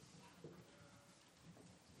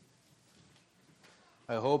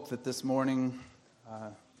I hope that this morning,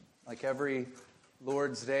 like every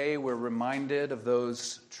Lord's Day, we're reminded of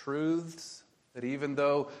those truths that even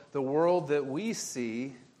though the world that we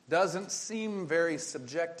see doesn't seem very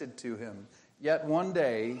subjected to him, yet one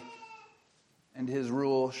day, and his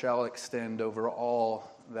rule shall extend over all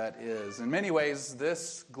that is. In many ways,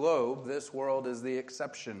 this globe, this world is the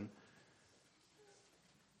exception.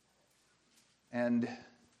 And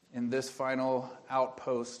in this final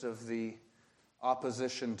outpost of the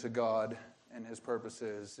opposition to God and his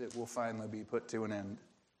purposes, it will finally be put to an end.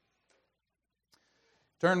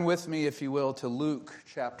 Turn with me, if you will, to Luke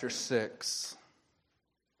chapter 6.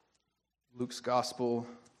 Luke's Gospel,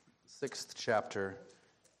 6th chapter,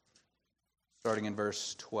 starting in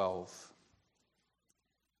verse 12.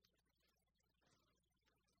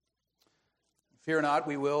 Fear not,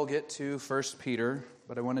 we will get to 1 Peter,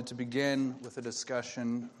 but I wanted to begin with a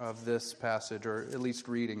discussion of this passage, or at least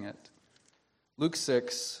reading it. Luke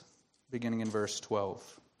 6, beginning in verse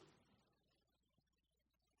 12.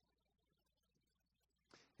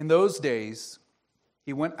 In those days,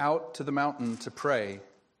 he went out to the mountain to pray,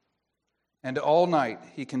 and all night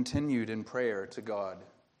he continued in prayer to God.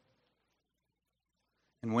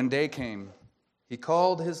 And when day came, he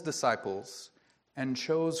called his disciples and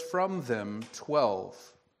chose from them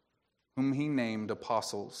 12, whom he named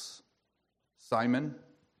apostles: Simon,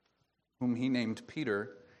 whom he named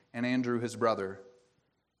Peter, and Andrew his brother,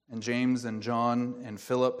 and James and John and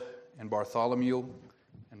Philip and Bartholomew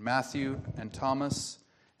and Matthew and Thomas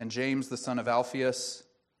and James the son of Alphaeus,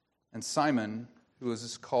 and Simon, who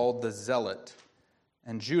is called the Zealot,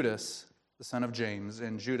 and Judas the son of James,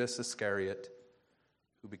 and Judas Iscariot,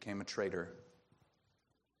 who became a traitor.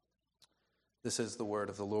 This is the word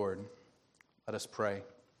of the Lord. Let us pray.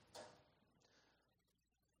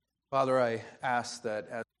 Father, I ask that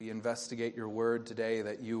as we investigate your word today,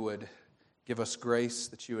 that you would give us grace,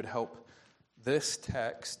 that you would help this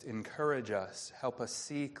text encourage us, help us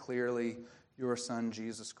see clearly your Son,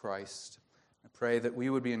 Jesus Christ. I pray that we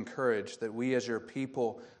would be encouraged, that we as your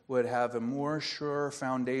people would have a more sure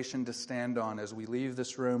foundation to stand on as we leave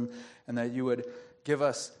this room, and that you would give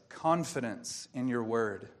us confidence in your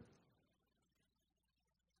word.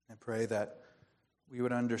 I pray that we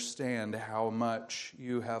would understand how much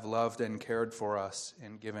you have loved and cared for us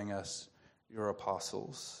in giving us your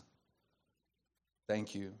apostles.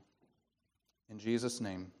 Thank you. In Jesus'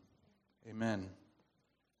 name, amen.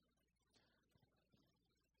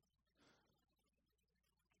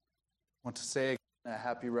 I want to say a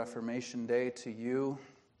happy Reformation Day to you.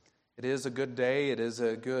 It is a good day. It is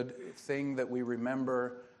a good thing that we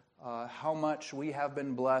remember how much we have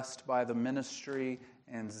been blessed by the ministry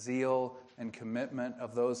and zeal and commitment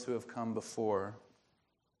of those who have come before.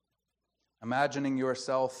 Imagining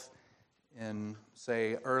yourself in,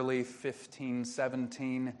 say, early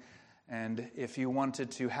 1517, and if you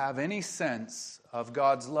wanted to have any sense of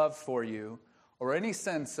God's love for you, or any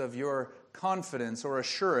sense of your confidence or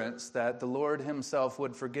assurance that the Lord himself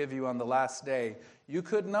would forgive you on the last day, you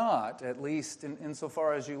could not, at least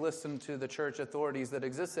insofar as you listened to the church authorities that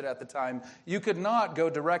existed at the time, you could not go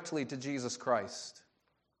directly to Jesus Christ.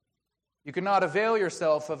 You could not avail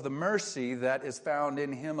yourself of the mercy that is found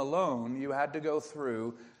in him alone. You had to go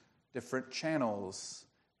through different channels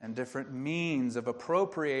and different means of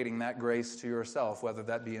appropriating that grace to yourself, whether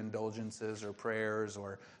that be indulgences or prayers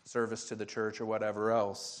or service to the church or whatever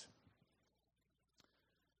else.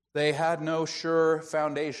 They had no sure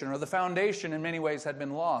foundation, or the foundation in many ways had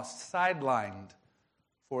been lost, sidelined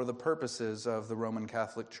for the purposes of the Roman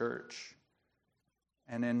Catholic Church.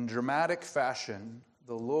 And in dramatic fashion,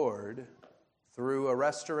 the Lord, through a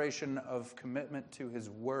restoration of commitment to his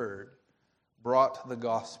word, brought the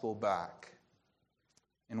gospel back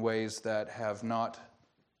in ways that have not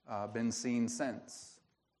been seen since.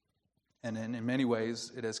 And in many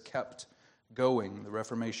ways, it has kept going. The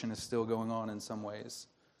Reformation is still going on in some ways.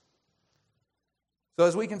 So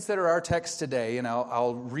as we consider our text today, and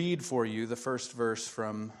I'll read for you the first verse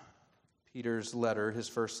from Peter's letter, his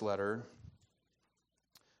first letter.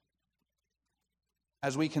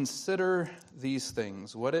 As we consider these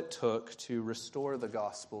things, what it took to restore the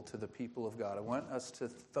gospel to the people of God, I want us to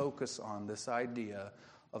focus on this idea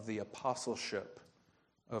of the apostleship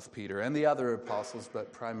of Peter and the other apostles,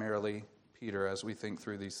 but primarily Peter as we think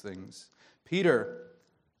through these things. Peter,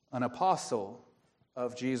 an apostle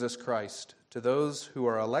of Jesus Christ, to those who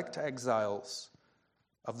are elect exiles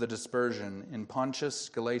of the dispersion in Pontus,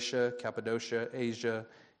 Galatia, Cappadocia, Asia,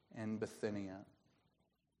 and Bithynia.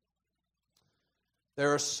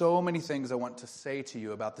 There are so many things I want to say to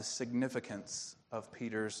you about the significance of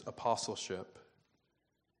Peter's apostleship.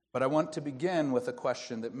 But I want to begin with a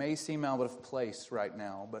question that may seem out of place right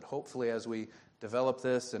now, but hopefully as we develop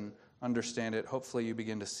this and understand it, hopefully you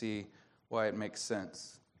begin to see why it makes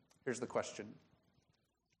sense. Here's the question.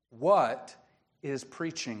 What is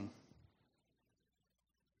preaching?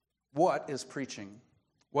 What is preaching?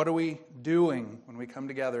 What are we doing when we come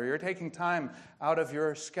together? You're taking time out of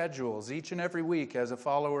your schedules each and every week as a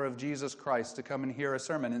follower of Jesus Christ to come and hear a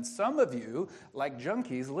sermon. And some of you, like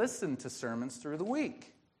junkies, listen to sermons through the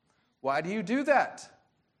week. Why do you do that?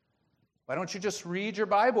 Why don't you just read your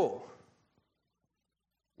Bible?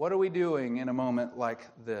 What are we doing in a moment like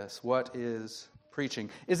this? What is preaching?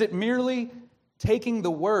 Is it merely taking the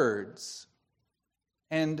words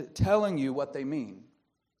and telling you what they mean?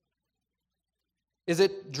 Is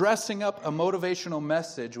it dressing up a motivational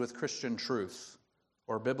message with Christian truth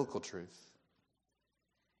or biblical truth?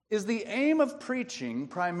 Is the aim of preaching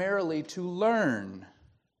primarily to learn?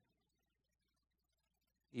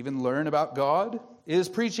 Even learn about God? Is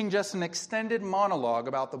preaching just an extended monologue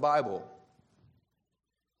about the Bible?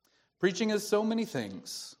 Preaching is so many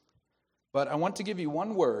things, but I want to give you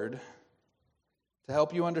one word to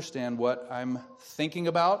help you understand what I'm thinking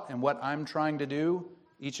about and what I'm trying to do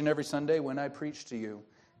each and every Sunday when I preach to you.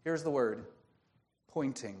 Here's the word: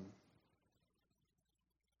 pointing.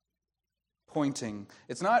 Pointing.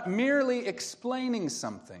 It's not merely explaining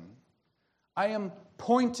something. I am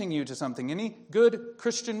pointing you to something. Any good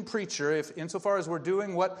Christian preacher, if insofar as we're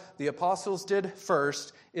doing what the apostles did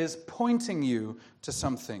first, is pointing you to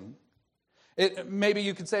something. Maybe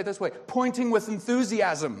you could say it this way: pointing with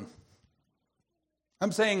enthusiasm.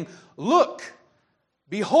 I'm saying, look,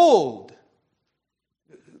 behold,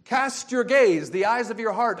 cast your gaze, the eyes of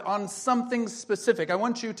your heart, on something specific. I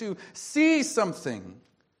want you to see something.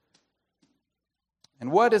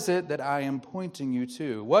 And what is it that I am pointing you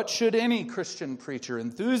to? What should any Christian preacher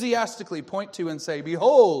enthusiastically point to and say,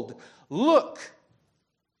 behold, look?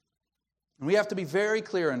 And we have to be very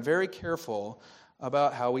clear and very careful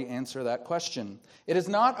about how we answer that question. It is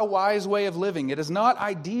not a wise way of living. It is not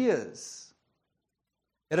ideas.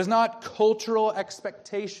 It is not cultural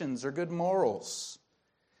expectations or good morals.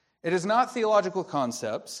 It is not theological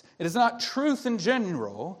concepts. It is not truth in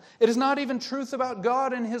general. It is not even truth about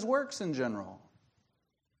God and His works in general.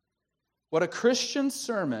 What a Christian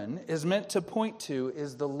sermon is meant to point to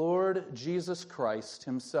is the Lord Jesus Christ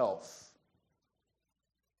Himself.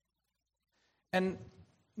 And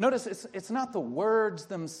notice, it's not the words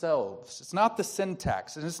themselves. It's not the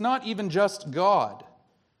syntax. And it's not even just God.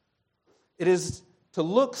 It is to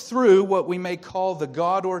look through what we may call the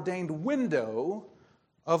God-ordained window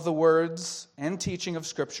of the words and teaching of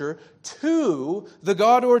Scripture to the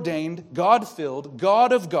God-ordained, God-filled,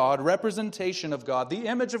 God of God, representation of God, the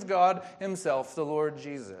image of God Himself, the Lord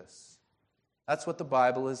Jesus. That's what the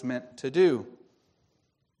Bible is meant to do.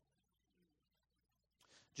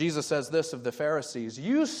 Jesus says this of the Pharisees: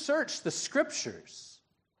 you search the Scriptures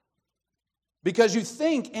because you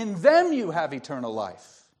think in them you have eternal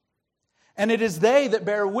life. And it is they that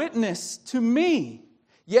bear witness to me.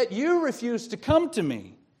 Yet you refuse to come to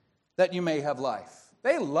me that you may have life.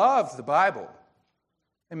 They loved the Bible.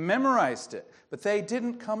 They memorized it. But they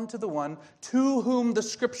didn't come to the one to whom the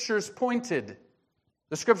Scriptures pointed.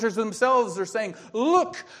 The Scriptures themselves are saying,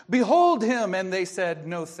 look, behold Him. And they said,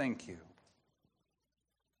 no, thank you.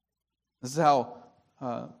 This is how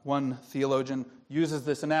one theologian uses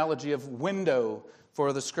this analogy of window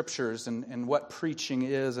for the Scriptures and what preaching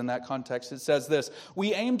is in that context. It says this: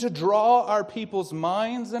 we aim to draw our people's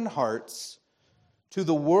minds and hearts to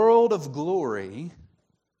the world of glory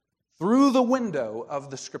through the window of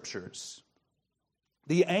the Scriptures.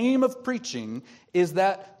 The aim of preaching is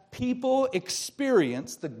that people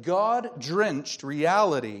experience the God-drenched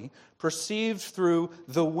reality perceived through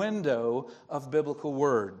the window of biblical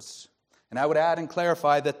words. And I would add and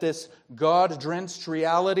clarify that this God-drenched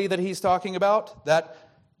reality that he's talking about, that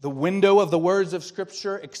the window of the words of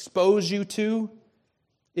Scripture expose you to,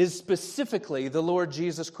 is specifically the Lord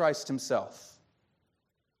Jesus Christ Himself.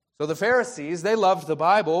 So the Pharisees, they loved the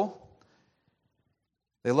Bible.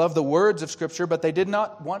 They loved the words of Scripture, but they did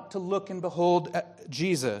not want to look and behold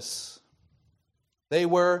Jesus. They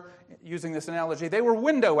were, using this analogy, they were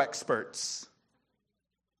window experts.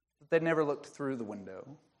 They never looked through the window,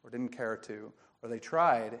 or didn't care to, or they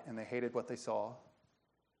tried and they hated what they saw.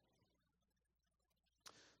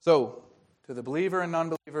 So, to the believer and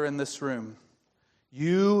non-believer in this room,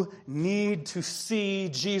 you need to see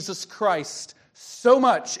Jesus Christ so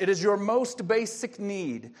much. It is your most basic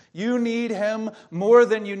need. You need Him more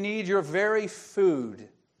than you need your very food.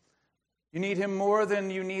 You need Him more than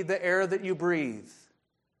you need the air that you breathe.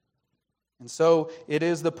 And so it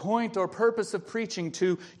is the point or purpose of preaching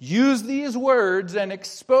to use these words and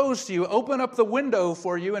expose to you, open up the window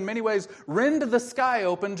for you, in many ways rend the sky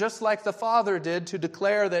open, just like the Father did to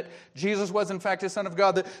declare that Jesus was in fact the Son of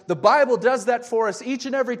God. The Bible does that for us each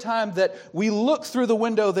and every time that we look through the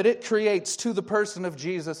window that it creates to the person of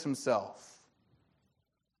Jesus himself.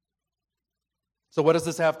 So what does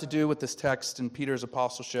this have to do with this text in Peter's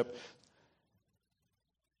apostleship?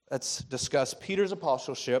 Let's discuss Peter's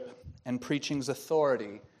apostleship and preaching's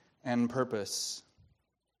authority and purpose.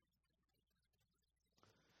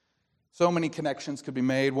 So many connections could be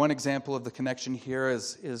made. One example of the connection here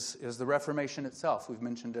is the Reformation itself. We've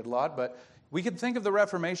mentioned it a lot, but we could think of the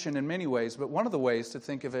Reformation in many ways, but one of the ways to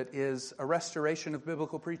think of it is a restoration of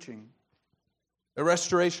biblical preaching. A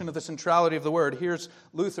restoration of the centrality of the word. Here's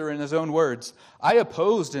Luther in his own words. I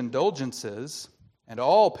opposed indulgences and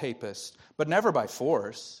all papists, but never by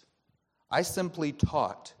force. I simply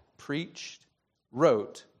taught, preached,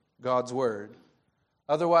 wrote God's word.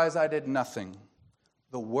 Otherwise I did nothing.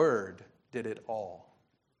 The word did it all.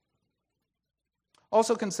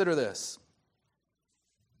 Also consider this.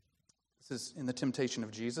 This is in the temptation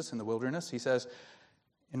of Jesus in the wilderness. He says,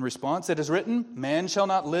 in response, it is written, man shall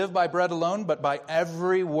not live by bread alone, but by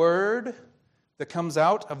every word that comes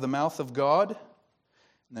out of the mouth of God.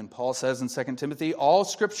 And then Paul says in 2 Timothy, all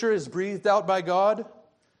Scripture is breathed out by God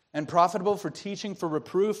and profitable for teaching, for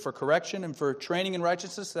reproof, for correction, and for training in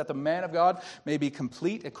righteousness, that the man of God may be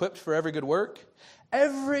complete, equipped for every good work.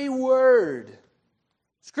 Every word.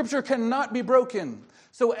 Scripture cannot be broken.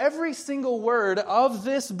 So every single word of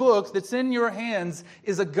this book that's in your hands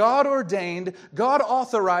is a God-ordained,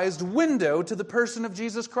 God-authorized window to the person of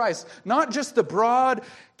Jesus Christ. Not just the broad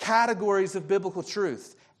categories of biblical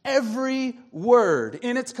truth. Every word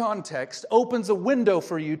in its context opens a window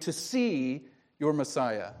for you to see your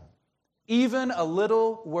Messiah. Even a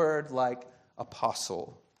little word like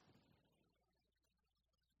apostle.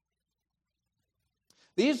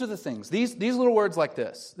 These are the things, these little words like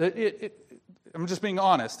this. I'm just being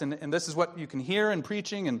honest, and this is what you can hear in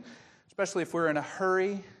preaching, and especially if we're in a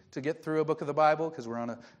hurry to get through a book of the Bible, because we're on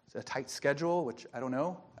a tight schedule, which I don't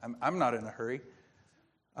know. I'm not in a hurry.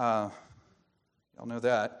 Y'all know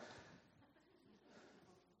that.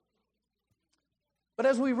 But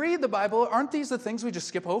as we read the Bible, aren't these the things we just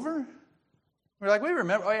skip over? We're like, we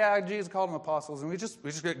remember, oh yeah, Jesus called them apostles, and we just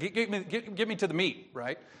get me to the meat,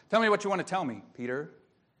 right? Tell me what you want to tell me, Peter.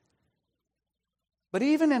 But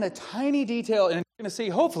even in a tiny detail, and you're going to see,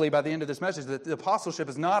 hopefully, by the end of this message, that the apostleship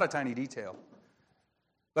is not a tiny detail.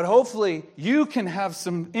 But hopefully, you can have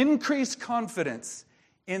some increased confidence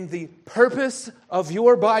in the purpose of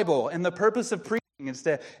your Bible and the purpose of preaching is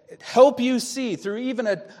to help you see through even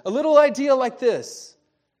a little idea like this,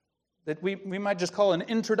 that we might just call an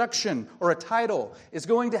introduction or a title, is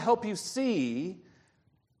going to help you see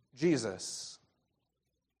Jesus.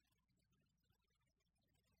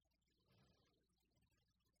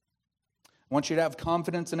 I want you to have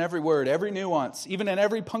confidence in every word, every nuance, even in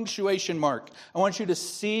every punctuation mark. I want you to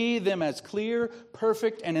see them as clear,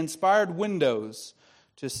 perfect, and inspired windows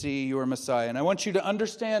to see your Messiah. And I want you to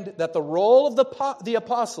understand that the role of the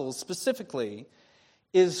apostles specifically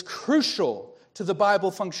is crucial to the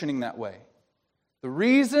Bible functioning that way. The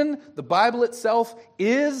reason the Bible itself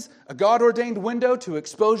is a God-ordained window to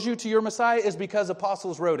expose you to your Messiah is because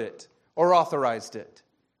apostles wrote it or authorized it.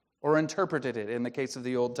 Or interpreted it in the case of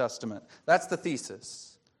the Old Testament. That's the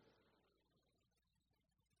thesis.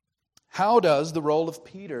 How does the role of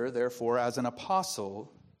Peter, therefore, as an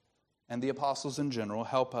apostle, and the apostles in general,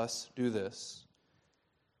 help us do this?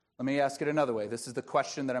 Let me ask it another way. This is the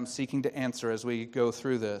question that I'm seeking to answer as we go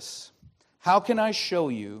through this. How can I show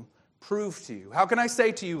you, prove to you, how can I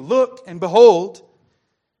say to you, look and behold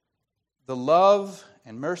the love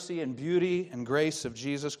and mercy and beauty and grace of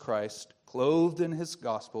Jesus Christ, clothed in his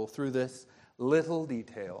gospel through this little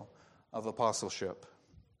detail of apostleship?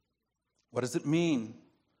 What does it mean?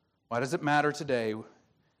 Why does it matter today? And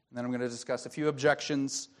then I'm going to discuss a few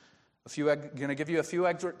objections, going to give you a few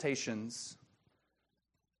exhortations,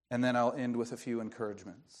 and then I'll end with a few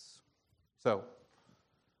encouragements. So,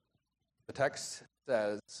 the text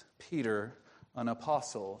says, Peter, an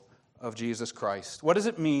apostle of Jesus Christ. What does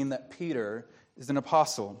it mean that Peter is an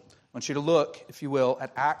apostle? I want you to look, if you will,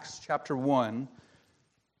 at Acts chapter 1,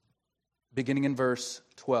 beginning in verse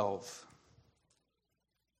 12.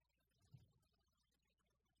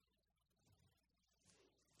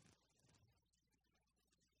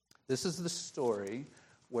 This is the story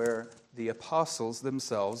where the apostles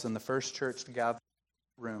themselves in the first church gathered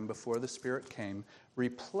room before the Spirit came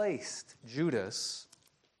replaced Judas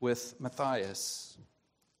with Matthias.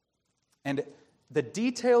 And the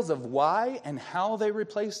details of why and how they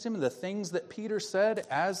replaced him, the things that Peter said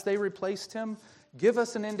as they replaced him, give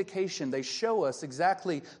us an indication. They show us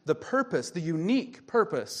exactly the purpose, the unique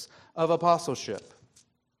purpose of apostleship.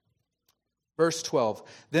 Verse 12,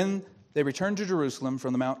 then they returned to Jerusalem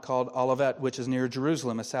from the mount called Olivet, which is near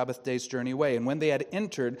Jerusalem, a Sabbath day's journey away. And when they had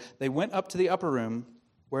entered, they went up to the upper room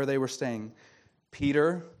where they were staying.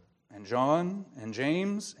 Peter and John and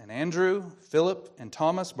James and Andrew, Philip and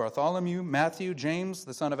Thomas, Bartholomew, Matthew, James,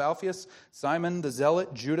 the son of Alphaeus, Simon the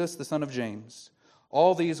Zealot, Judas, the son of James.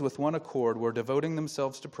 All these with one accord were devoting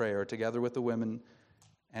themselves to prayer, together with the women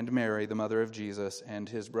and Mary, the mother of Jesus, and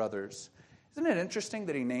his brothers. Isn't it interesting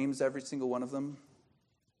that he names every single one of them?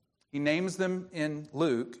 He names them in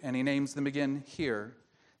Luke, and he names them again here.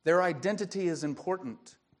 Their identity is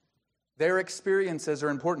important. Their experiences are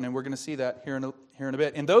important, and we're going to see that here in a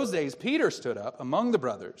bit. In those days, Peter stood up among the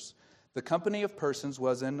brothers. The company of persons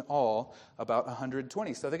was in all about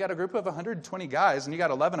 120. So they got a group of 120 guys, and you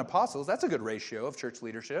got 11 apostles. That's a good ratio of church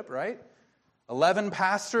leadership, right? 11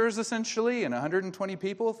 pastors, essentially, and 120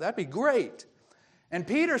 people. That'd be great. And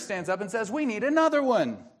Peter stands up and says, we need another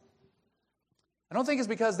one. I don't think it's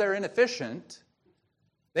because they're inefficient.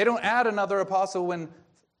 They don't add another apostle when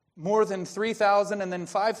more than 3,000 and then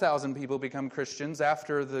 5,000 people become Christians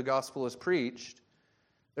after the gospel is preached.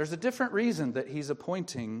 There's a different reason that he's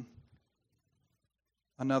appointing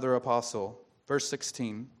another apostle. Verse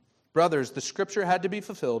 16. Brothers, the scripture had to be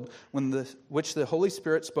fulfilled which the Holy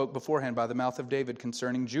Spirit spoke beforehand by the mouth of David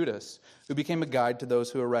concerning Judas, who became a guide to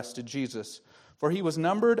those who arrested Jesus. For he was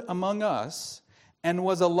numbered among us and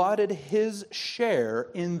was allotted his share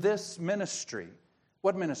in this ministry.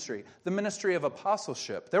 What ministry? The ministry of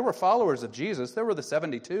apostleship. There were followers of Jesus. There were the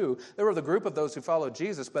 72. There were the group of those who followed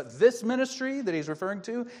Jesus. But this ministry that he's referring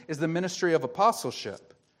to is the ministry of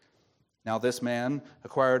apostleship. Now this man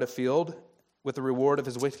acquired a field with the reward of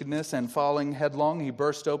his wickedness, and falling headlong, he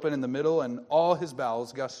burst open in the middle, and all his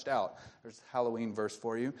bowels gushed out. There's a Halloween verse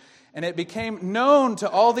for you. And it became known to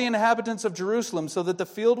all the inhabitants of Jerusalem, so that the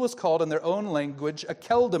field was called in their own language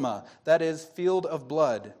Akeldama, that is, field of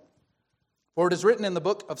blood. For it is written in the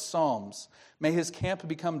book of Psalms, may his camp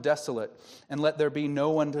become desolate, and let there be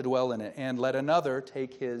no one to dwell in it, and let another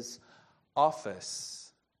take his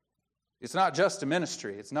office. It's not just a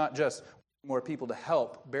ministry. It's not just more people to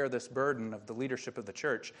help bear this burden of the leadership of the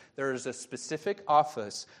church. There is a specific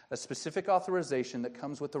office, a specific authorization that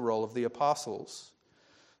comes with the role of the apostles.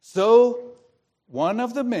 So, one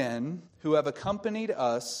of the men who have accompanied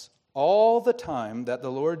us all the time that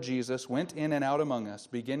the Lord Jesus went in and out among us,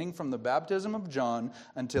 beginning from the baptism of John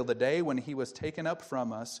until the day when he was taken up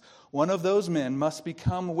from us, one of those men must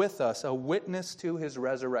become with us a witness to his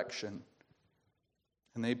resurrection.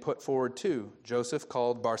 And they put forward two, Joseph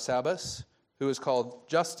called Barsabbas, who is called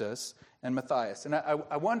Justus, and Matthias. And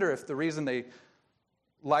I wonder if the reason they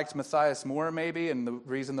liked Matthias more, maybe, and the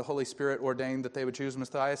reason the Holy Spirit ordained that they would choose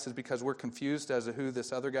Matthias is because we're confused as to who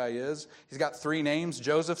this other guy is. He's got three names,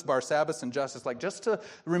 Joseph, Barsabbas, and Justus. Like, just to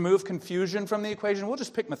remove confusion from the equation, we'll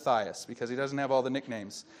just pick Matthias, because he doesn't have all the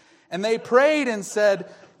nicknames. And they prayed and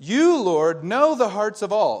said, you, Lord, know the hearts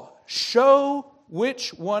of all. Show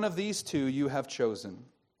which one of these two you have chosen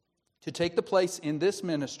to take the place in this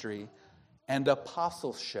ministry and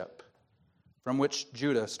apostleship, from which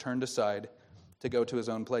Judas turned aside to go to his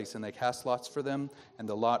own place. And they cast lots for them, and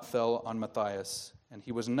the lot fell on Matthias, and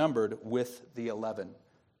he was numbered with the 11.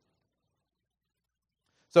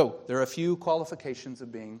 So, there are a few qualifications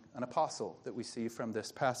of being an apostle that we see from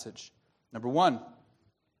this passage. Number one,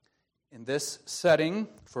 in this setting,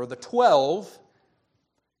 for the 12,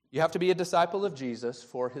 you have to be a disciple of Jesus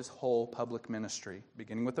for his whole public ministry,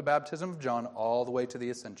 beginning with the baptism of John all the way to the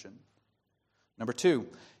ascension. Number two,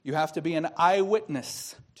 you have to be an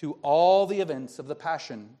eyewitness to all the events of the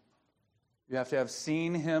Passion. You have to have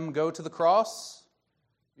seen him go to the cross.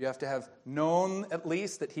 You have to have known at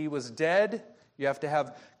least that he was dead. You have to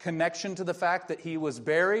have connection to the fact that he was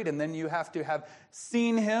buried. And then you have to have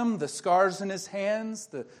seen him, the scars in his hands,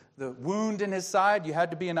 the wound in his side. You had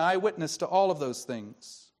to be an eyewitness to all of those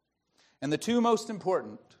things. And the two most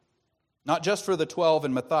important, not just for the 12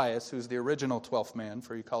 and Matthias, who's the original 12th man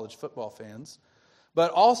for you college football fans,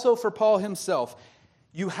 but also for Paul himself,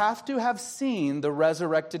 you have to have seen the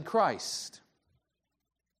resurrected Christ.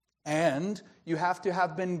 And you have to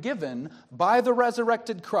have been given by the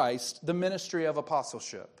resurrected Christ the ministry of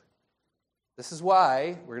apostleship. This is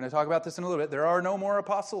why, we're going to talk about this in a little bit, there are no more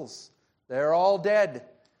apostles. They're all dead.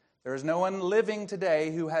 There is no one living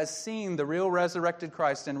today who has seen the real resurrected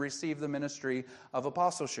Christ and received the ministry of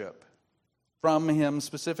apostleship from him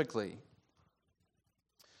specifically.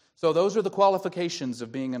 So those are the qualifications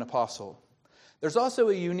of being an apostle. There's also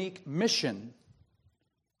a unique mission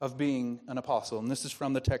of being an apostle, and this is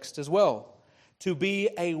from the text as well. To be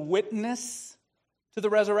a witness to the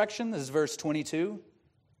resurrection, this is verse 22.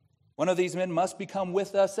 One of these men must become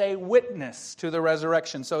with us a witness to the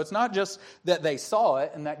resurrection. So it's not just that they saw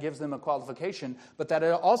it and that gives them a qualification, but that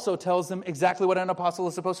it also tells them exactly what an apostle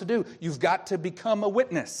is supposed to do. You've got to become a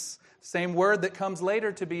witness. Same word that comes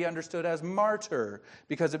later to be understood as martyr,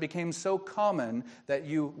 because it became so common that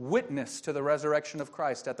you witness to the resurrection of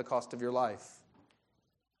Christ at the cost of your life.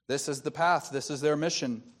 This is the path. This is their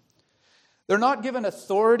mission. They're not given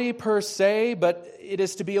authority per se, but it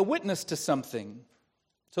is to be a witness to something.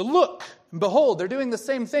 To look and behold, they're doing the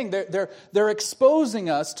same thing. They're exposing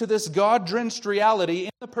us to this God-drenched reality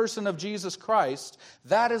in the person of Jesus Christ.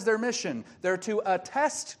 That is their mission. They're to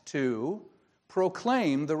attest to,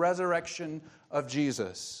 proclaim the resurrection of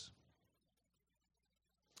Jesus.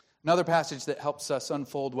 Another passage that helps us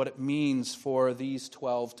unfold what it means for these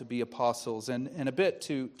 12 to be apostles, and a bit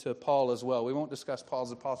to Paul as well. We won't discuss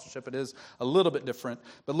Paul's apostleship. It is a little bit different.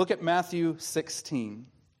 But look at Matthew 16.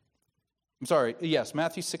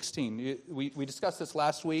 Matthew 16. We discussed this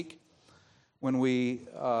last week when we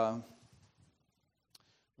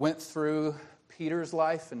went through Peter's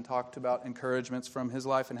life and talked about encouragements from his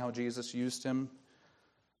life and how Jesus used him.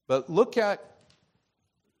 But look at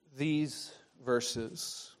these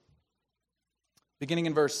verses. Beginning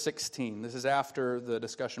in verse 16. This is after the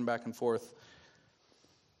discussion back and forth.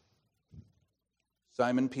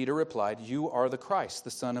 Simon Peter replied, "You are the Christ,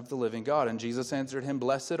 the Son of the living God." And Jesus answered him,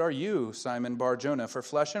 "Blessed are you, Simon Bar-Jonah, for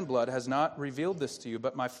flesh and blood has not revealed this to you,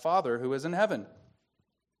 but my Father who is in heaven."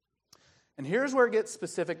 And here's where it gets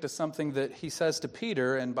specific to something that he says to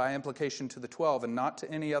Peter, and by implication to the 12, and not to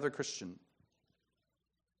any other Christian.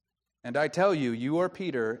 "And I tell you, you are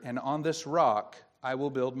Peter, and on this rock I will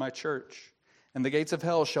build my church, and the gates of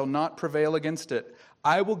hell shall not prevail against it.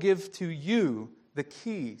 I will give to you the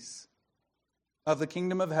keys of the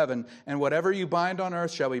kingdom of heaven, and whatever you bind on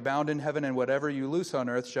earth shall be bound in heaven, and whatever you loose on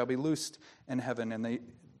earth shall be loosed in heaven."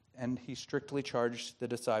 And he strictly charged the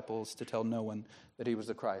disciples to tell no one that he was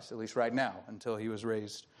the Christ, at least right now, until he was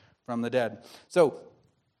raised from the dead. So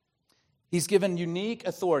he's given unique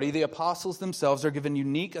authority. The apostles themselves are given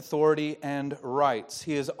unique authority and rights.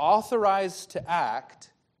 He is authorized to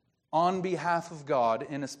act on behalf of God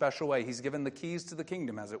in a special way. He's given the keys to the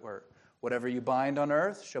kingdom, as it were. Whatever you bind on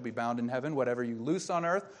earth shall be bound in heaven. Whatever you loose on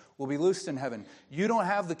earth will be loosed in heaven. You don't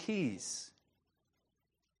have the keys.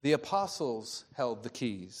 The apostles held the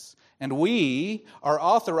keys. And we are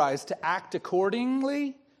authorized to act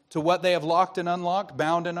accordingly to what they have locked and unlocked,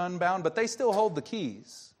 bound and unbound, but they still hold the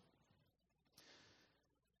keys.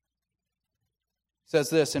 It says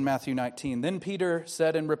this in Matthew 19. "Then Peter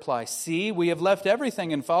said in reply, 'See, we have left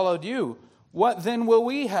everything and followed you. What then will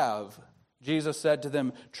we have?' Jesus said to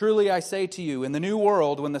them, 'Truly I say to you, in the new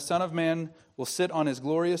world, when the Son of Man will sit on his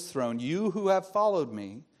glorious throne, you who have followed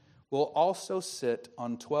me will also sit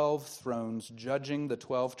on 12 thrones, judging the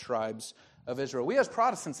 12 tribes of Israel.'" We as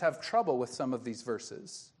Protestants have trouble with some of these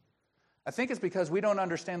verses. I think it's because we don't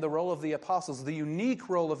understand the role of the apostles, the unique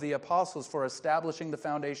role of the apostles for establishing the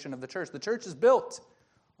foundation of the church. The church is built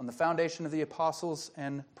on the foundation of the apostles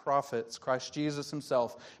and prophets, Christ Jesus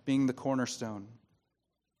himself being the cornerstone.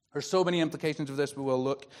 There's so many implications of this, but we'll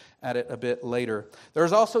look at it a bit later.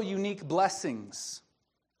 There's also unique blessings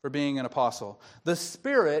for being an apostle. The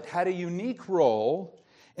Spirit had a unique role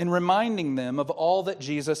in reminding them of all that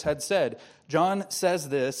Jesus had said. John says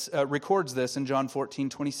this, records this in John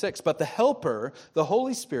 14:26. "But the Helper, the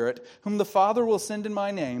Holy Spirit, whom the Father will send in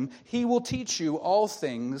my name, he will teach you all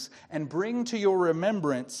things and bring to your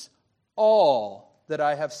remembrance all that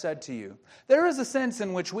I have said to you." There is a sense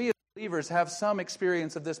in which we as believers have some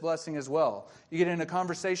experience of this blessing as well. You get in a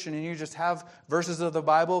conversation and you just have verses of the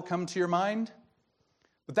Bible come to your mind.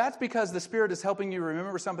 But that's because the Spirit is helping you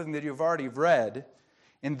remember something that you've already read.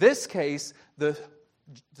 In this case, the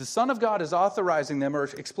Son of God is authorizing them or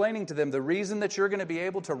explaining to them the reason that you're going to be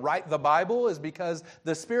able to write the Bible is because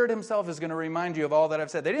the Spirit himself is going to remind you of all that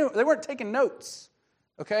I've said. They weren't taking notes,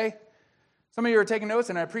 okay? Some of you are taking notes,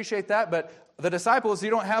 and I appreciate that, but the disciples,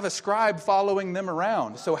 you don't have a scribe following them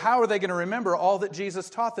around. So how are they going to remember all that Jesus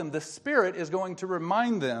taught them? The Spirit is going to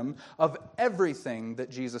remind them of everything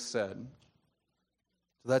that Jesus said.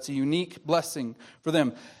 So that's a unique blessing for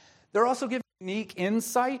them. They're also given unique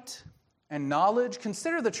insight and knowledge.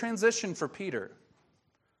 Consider the transition for Peter.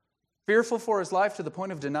 Fearful for his life to the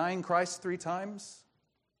point of denying Christ 3 times.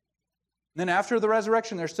 Then after the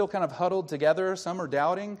resurrection, they're still kind of huddled together. Some are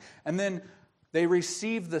doubting. And then they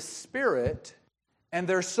receive the Spirit, and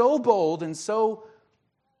they're so bold and so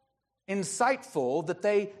insightful that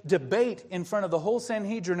they debate in front of the whole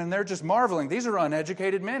Sanhedrin, and they're just marveling. These are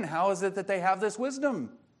uneducated men. How is it that they have this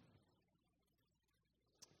wisdom?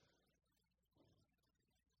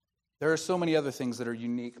 There are so many other things that are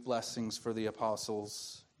unique blessings for the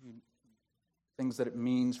apostles, things that it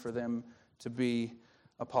means for them to be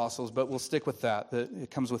apostles, but we'll stick with that.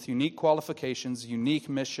 It comes with unique qualifications, unique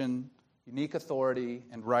mission, unique authority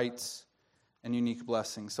and rights, and unique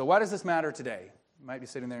blessings. So why does this matter today? You might be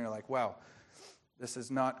sitting there and you're like, wow, this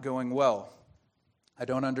is not going well. I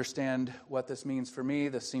don't understand what this means for me.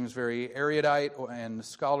 This seems very erudite and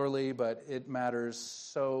scholarly, but it matters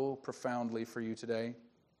so profoundly for you today.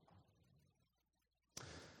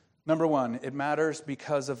 Number one, it matters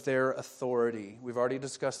because of their authority. We've already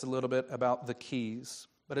discussed a little bit about the keys.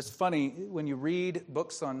 But it's funny, when you read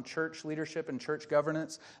books on church leadership and church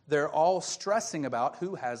governance, they're all stressing about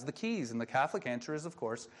who has the keys. And the Catholic answer is, of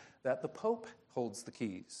course, that the Pope holds the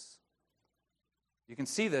keys. You can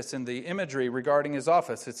see this in the imagery regarding his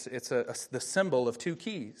office. It's the symbol of two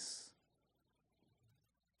keys.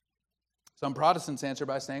 Some Protestants answer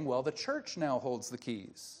by saying, well, the church now holds the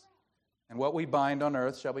keys. And what we bind on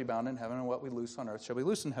earth shall be bound in heaven, and what we loose on earth shall be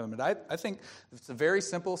loosed in heaven. But I think it's a very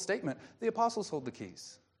simple statement. The apostles hold the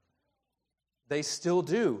keys. They still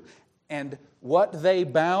do. And what they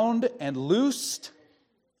bound and loosed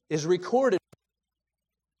is recorded.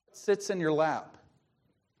 It sits in your lap.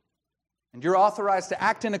 And you're authorized to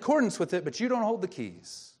act in accordance with it, but you don't hold the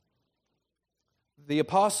keys. The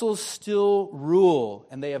apostles still rule,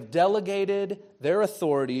 and they have delegated their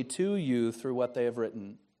authority to you through what they have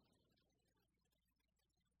written.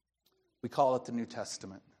 We call it the New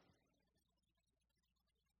Testament.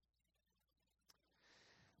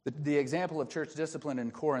 The example of church discipline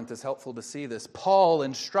in Corinth is helpful to see this. Paul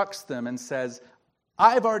instructs them and says,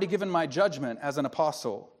 I've already given my judgment as an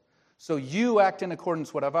apostle, so you act in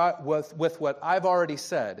accordance with what I've already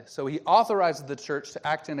said. So he authorizes the church to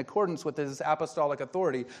act in accordance with his apostolic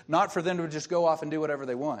authority, not for them to just go off and do whatever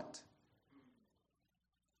they want.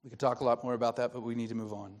 We could talk a lot more about that, but we need to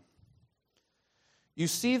move on. You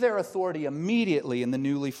see their authority immediately in the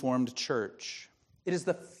newly formed church. It is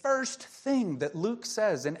the first thing that Luke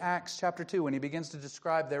says in Acts chapter 2 when he begins to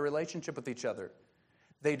describe their relationship with each other.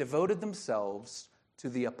 They devoted themselves to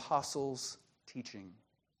the apostles' teaching.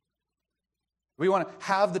 We want to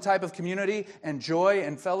have the type of community and joy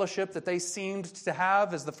and fellowship that they seemed to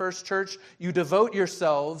have as the first church. You devote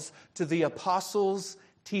yourselves to the apostles'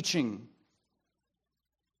 teaching.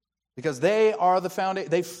 Because they are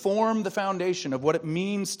they form the foundation of what it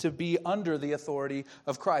means to be under the authority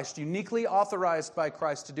of Christ. Uniquely authorized by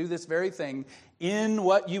Christ to do this very thing in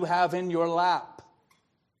what you have in your lap.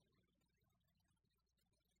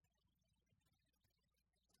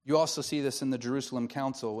 You also see this in the Jerusalem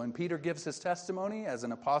Council. When Peter gives his testimony as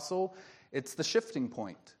an apostle, it's the shifting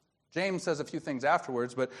point. James says a few things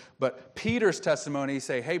afterwards, but Peter's testimony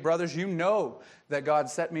say, hey brothers, you know that God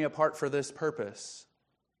set me apart for this purpose.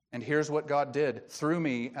 And here's what God did through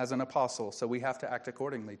me as an apostle, so we have to act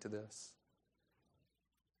accordingly to this.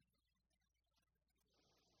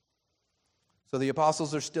 So the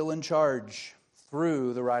apostles are still in charge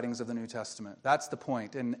through the writings of the New Testament. That's the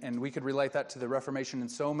point, and we could relate that to the Reformation in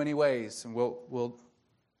so many ways, and we'll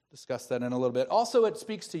discuss that in a little bit. Also, it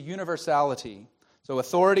speaks to universality. So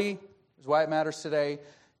authority is why it matters today.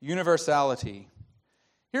 Universality.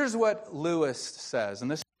 Here's what Lewis says,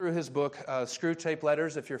 and this is through his book, Screwtape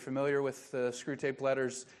Letters. If you're familiar with Screwtape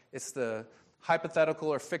Letters, it's the hypothetical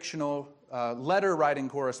or fictional letter-writing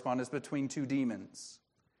correspondence between two demons.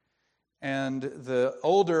 And the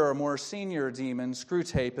older or more senior demon,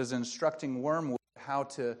 Screwtape, is instructing Wormwood how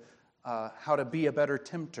to be a better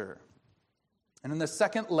tempter. And in the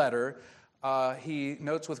second letter, he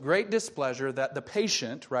notes with great displeasure that the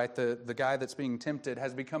patient, right, the guy that's being tempted,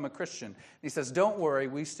 has become a Christian. He says, don't worry,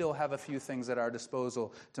 we still have a few things at our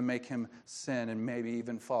disposal to make him sin and maybe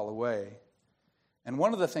even fall away. And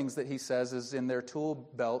one of the things that he says is in their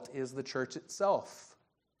tool belt is the church itself.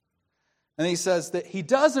 And he says that he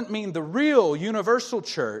doesn't mean the real universal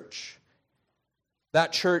church,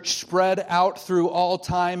 that church spread out through all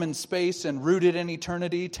time and space and rooted in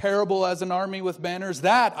eternity, terrible as an army with banners.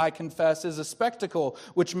 That, I confess, is a spectacle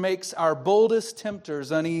which makes our boldest tempters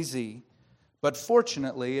uneasy. But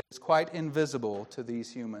fortunately, it is quite invisible to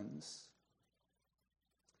these humans.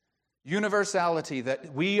 Universality,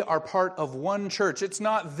 that we are part of one church. It's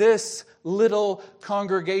not this little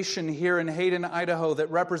congregation here in Hayden, Idaho that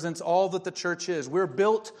represents all that the church is. We're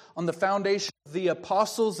built on the foundation of the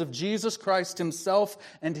apostles of Jesus Christ himself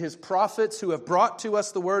and his prophets who have brought to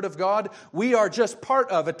us the word of God. We are just part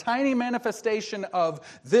of a tiny manifestation of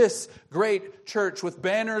this great church with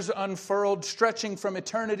banners unfurled, stretching from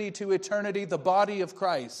eternity to eternity, the body of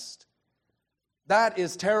Christ. That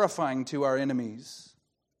is terrifying to our enemies.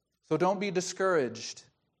 So don't be discouraged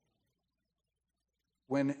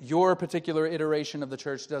when your particular iteration of the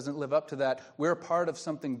church doesn't live up to that. We're part of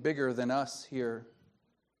something bigger than us here.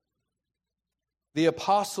 The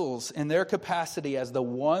apostles, in their capacity as the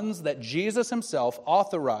ones that Jesus himself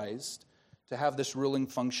authorized to have this ruling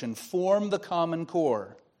function, form the common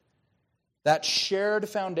core, that shared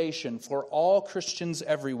foundation for all Christians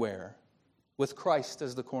everywhere, with Christ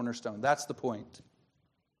as the cornerstone. That's the point.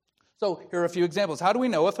 So here are a few examples. How do we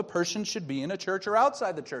know if a person should be in a church or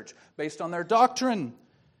outside the church? Based on their doctrine.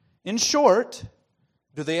 In short,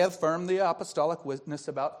 do they affirm the apostolic witness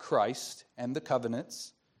about Christ and the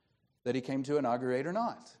covenants that he came to inaugurate or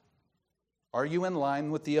not? Are you in line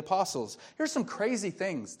with the apostles? Here's some crazy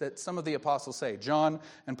things that some of the apostles say. John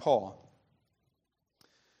and Paul.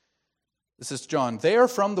 This is John. They are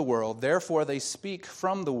from the world, therefore they speak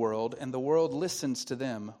from the world, and the world listens to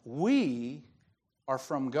them. We are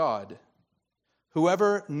from God.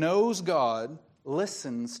 Whoever knows God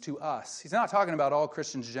listens to us. He's not talking about all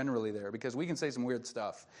Christians generally there, because we can say some weird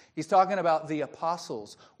stuff. He's talking about the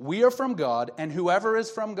apostles. We are from God, and whoever is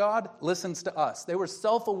from God listens to us. They were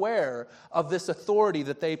self-aware of this authority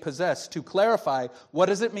that they possess to clarify what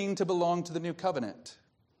does it mean to belong to the new covenant.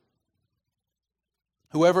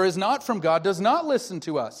 Whoever is not from God does not listen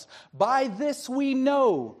to us. By this we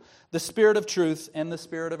know the spirit of truth and the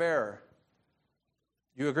spirit of error.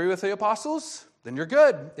 You agree with the apostles? Then you're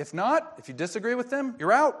good. If not, if you disagree with them,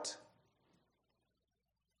 you're out.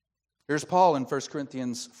 Here's Paul in 1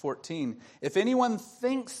 Corinthians 14. If anyone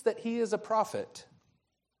thinks that he is a prophet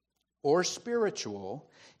or spiritual,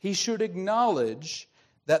 he should acknowledge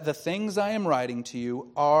that the things I am writing to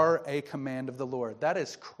you are a command of the Lord. That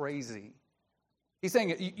is crazy. He's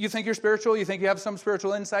saying, you think you're spiritual? You think you have some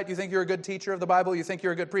spiritual insight? You think you're a good teacher of the Bible? You think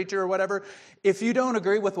you're a good preacher or whatever? If you don't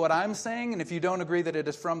agree with what I'm saying, and if you don't agree that it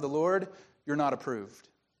is from the Lord, you're not approved.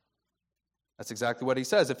 That's exactly what he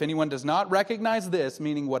says. If anyone does not recognize this,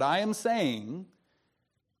 meaning what I am saying,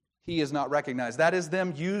 he is not recognized. That is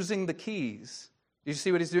them using the keys. Do you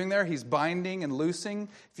see what he's doing there? He's binding and loosing.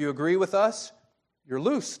 If you agree with us, you're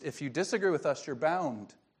loosed. If you disagree with us, you're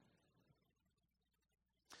bound.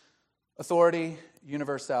 Authority,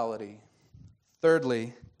 universality.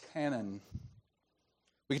 Thirdly, canon.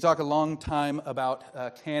 We could talk a long time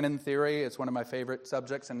about canon theory. It's one of my favorite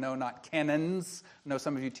subjects. And no, not canons. I know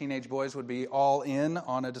some of you teenage boys would be all in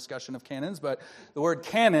on a discussion of canons. But the word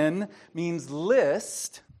canon means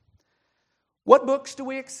list. What books do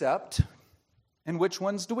we accept? And which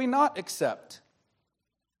ones do we not accept?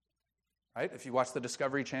 Right? If you watch the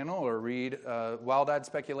Discovery Channel or read wild-eyed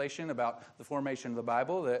speculation about the formation of the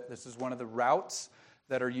Bible, that this is one of the routes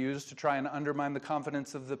that are used to try and undermine the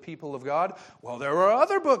confidence of the people of God. Well, there were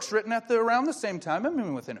other books written around the same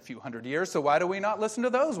time, within a few hundred years, so why do we not listen to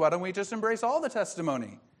those? Why don't we just embrace all the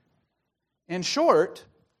testimony? In short,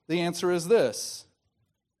 the answer is this.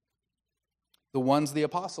 The ones the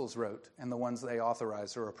apostles wrote and the ones they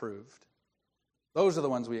authorized or approved. Those are the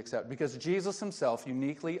ones we accept because Jesus himself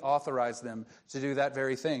uniquely authorized them to do that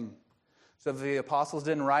very thing. So if the apostles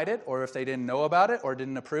didn't write it, or if they didn't know about it, or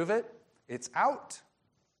didn't approve it, it's out.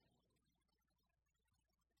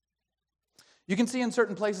 You can see in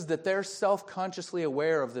certain places that they're self-consciously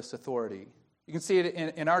aware of this authority. You can see it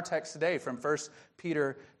in our text today from 1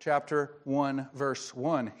 Peter chapter 1, verse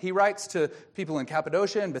 1. He writes to people in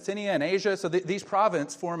Cappadocia and Bithynia and Asia. So these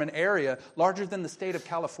provinces form an area larger than the state of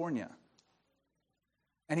California.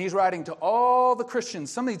 And he's writing to all the Christians,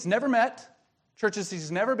 some he's never met, churches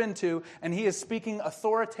he's never been to, and he is speaking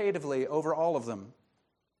authoritatively over all of them.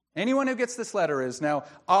 Anyone who gets this letter is now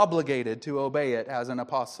obligated to obey it as an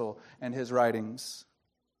apostle and his writings.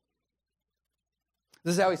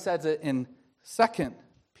 This is how he says it in 2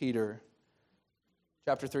 Peter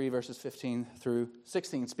chapter 3, verses 15 through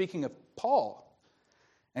 16, speaking of Paul.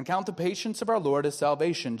 And count the patience of our Lord as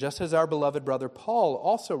salvation, just as our beloved brother Paul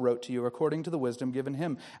also wrote to you according to the wisdom given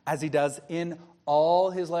him, as he does in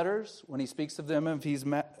all his letters when he speaks of them of these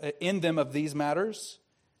matters.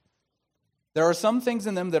 There are some things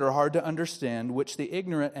in them that are hard to understand, which the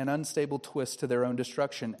ignorant and unstable twist to their own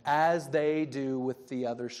destruction, as they do with the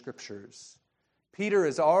other scriptures. Peter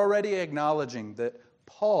is already acknowledging that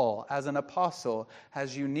Paul, as an apostle,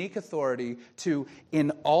 has unique authority to,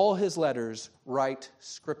 in all his letters, write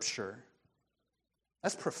Scripture.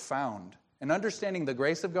 That's profound. And understanding the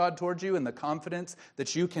grace of God towards you and the confidence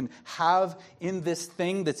that you can have in this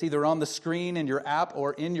thing that's either on the screen in your app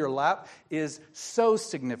or in your lap is so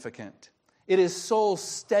significant. It is soul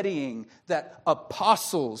steadying that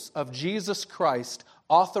apostles of Jesus Christ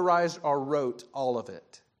authorized or wrote all of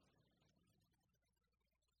it.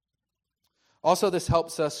 Also, this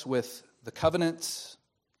helps us with the covenants.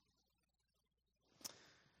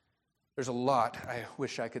 There's a lot I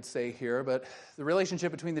wish I could say here, but the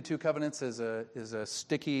relationship between the two covenants is a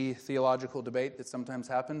sticky theological debate that sometimes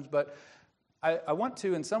happens, but I want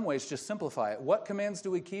to, in some ways, just simplify it. What commands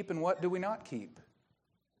do we keep and what do we not keep?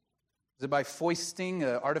 Is it by foisting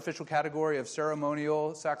an artificial category of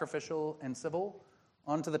ceremonial, sacrificial, and civil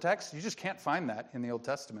onto the text? You just can't find that in the Old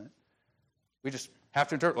Testament. We just have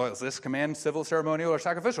to interpret, well, is this command civil, ceremonial, or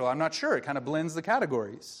sacrificial? I'm not sure. It kind of blends the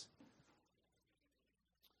categories.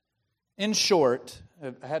 In short,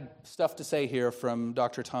 I had stuff to say here from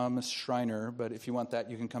Dr. Thomas Schreiner, but if you want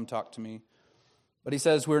that, you can come talk to me. But he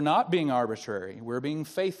says, we're not being arbitrary. We're being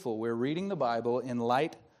faithful. We're reading the Bible in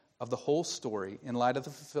light of the whole story, in light of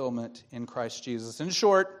the fulfillment in Christ Jesus. In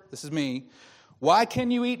short, this is me. Why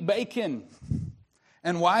can you eat bacon?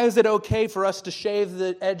 And why is it okay for us to shave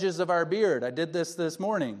the edges of our beard? I did this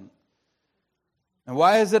morning. And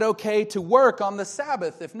why is it okay to work on the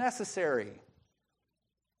Sabbath if necessary?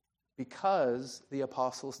 Because the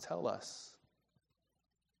apostles tell us.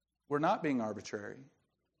 We're not being arbitrary.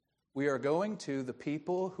 We are going to the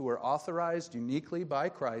people who are authorized uniquely by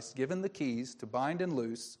Christ, given the keys to bind and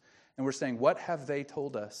loose, and we're saying, what have they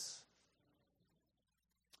told us?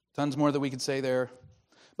 Tons more that we could say there.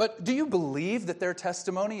 But do you believe that their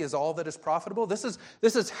testimony is all that is profitable? This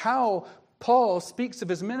is how Paul speaks of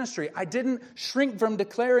his ministry. I didn't shrink from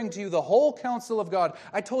declaring to you the whole counsel of God.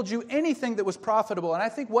 I told you anything that was profitable. And I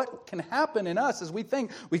think what can happen in us is we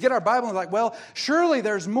get our Bible and we're like, well, surely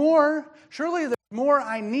there's more. Surely there's more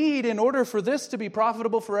I need in order for this to be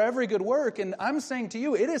profitable for every good work. And I'm saying to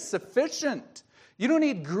you, it is sufficient. You don't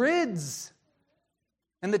need grids.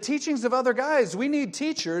 And the teachings of other guys, we need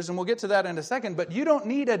teachers, and we'll get to that in a second, but you don't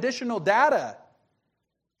need additional data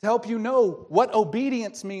to help you know what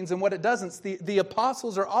obedience means and what it doesn't. The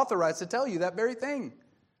apostles are authorized to tell you that very thing.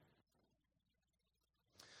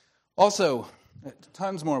 Also,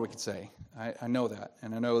 tons more we could say. I know that,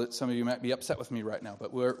 and I know that some of you might be upset with me right now,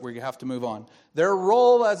 but we have to move on. Their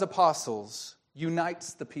role as apostles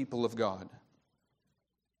unites the people of God.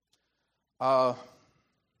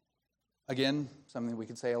 Again, something we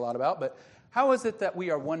could say a lot about, but how is it that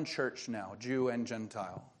we are one church now, Jew and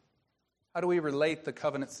Gentile? How do we relate the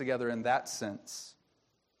covenants together in that sense?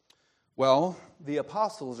 Well, the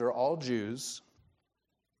apostles are all Jews,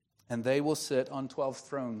 and they will sit on 12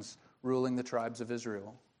 thrones ruling the tribes of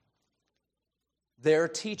Israel. Their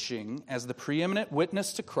teaching, as the preeminent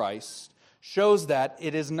witness to Christ, shows that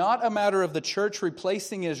it is not a matter of the church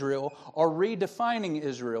replacing Israel or redefining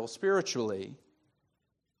Israel spiritually.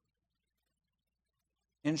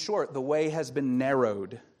 In short, the way has been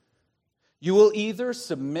narrowed. You will either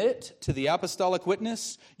submit to the apostolic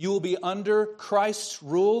witness, you will be under Christ's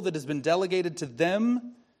rule that has been delegated to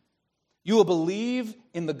them, you will believe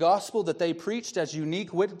in the gospel that they preached as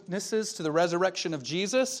unique witnesses to the resurrection of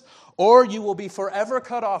Jesus, or you will be forever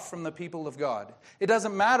cut off from the people of God. It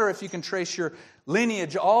doesn't matter if you can trace your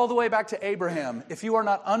lineage all the way back to Abraham. If you are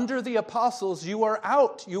not under the apostles, you are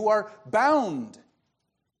out. You are bound.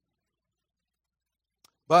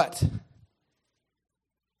 But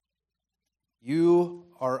you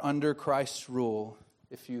are under Christ's rule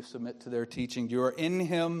if you submit to their teaching. You are in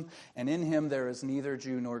Him, and in Him there is neither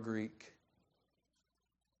Jew nor Greek.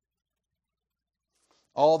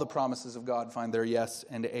 All the promises of God find their yes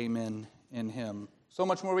and amen in Him. So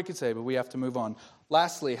much more we could say, but we have to move on.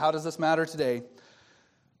 Lastly, how does this matter today?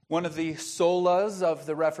 One of the solas of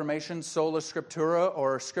the Reformation, sola scriptura,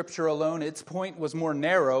 or Scripture alone, its point was more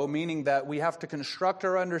narrow, meaning that we have to construct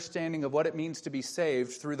our understanding of what it means to be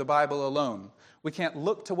saved through the Bible alone. We can't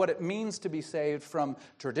look to what it means to be saved from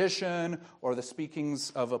tradition or the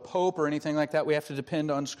speakings of a pope or anything like that. We have to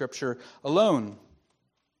depend on Scripture alone.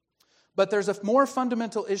 But there's a more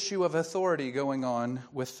fundamental issue of authority going on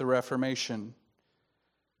with the Reformation.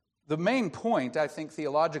 The main point, I think,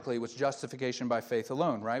 theologically, was justification by faith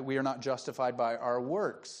alone, right? We are not justified by our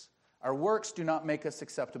works. Our works do not make us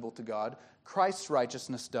acceptable to God. Christ's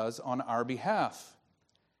righteousness does on our behalf.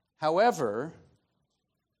 However,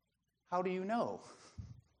 how do you know?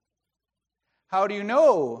 How do you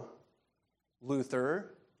know,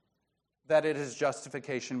 Luther, that it is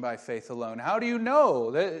justification by faith alone. How do you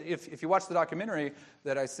know? If you watch the documentary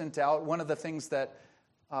that I sent out, one of the things that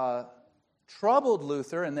troubled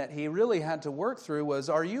Luther and that he really had to work through was,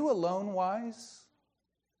 are you alone wise?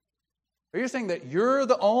 Are you saying that you're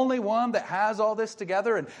the only one that has all this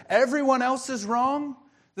together and everyone else is wrong?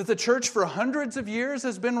 That the church for hundreds of years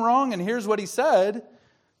has been wrong? And here's what he said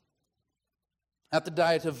at the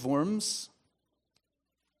Diet of Worms.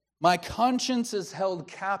 My conscience is held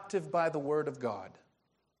captive by the word of God.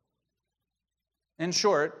 In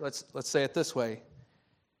short, let's say it this way.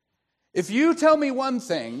 If you tell me one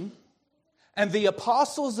thing, and the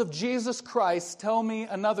apostles of Jesus Christ tell me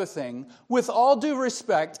another thing, with all due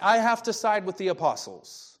respect, I have to side with the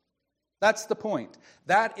apostles. That's the point.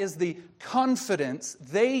 That is the confidence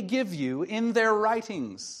they give you in their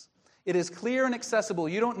writings. It is clear and accessible.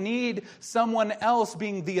 You don't need someone else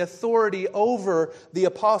being the authority over the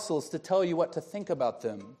apostles to tell you what to think about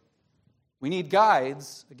them. We need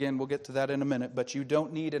guides. Again, we'll get to that in a minute, but you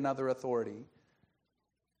don't need another authority.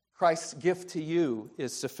 Christ's gift to you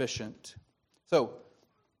is sufficient. So, I'm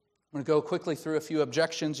going to go quickly through a few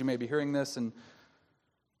objections. You may be hearing this and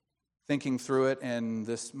thinking through it, and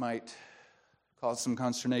this might cause some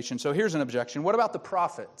consternation. So here's an objection. What about the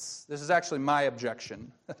prophets? This is actually my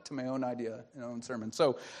objection to my own idea, my own sermon.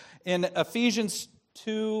 So in Ephesians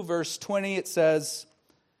 2, verse 20, it says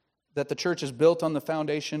that the church is built on the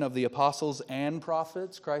foundation of the apostles and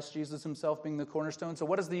prophets, Christ Jesus himself being the cornerstone. So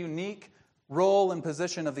what is the unique role and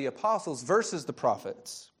position of the apostles versus the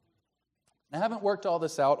prophets? I haven't worked all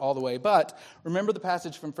this out all the way, but remember the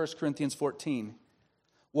passage from 1 Corinthians 14.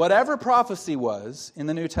 Whatever prophecy was in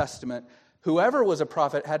the New Testament, whoever was a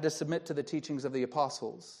prophet had to submit to the teachings of the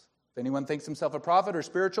apostles. If anyone thinks himself a prophet or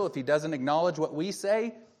spiritual, if he doesn't acknowledge what we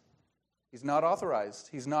say, he's not authorized.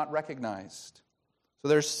 He's not recognized. So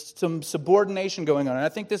there's some subordination going on. And I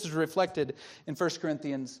think this is reflected in 1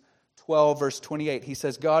 Corinthians 12, verse 28. He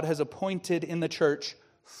says, God has appointed in the church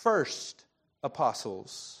first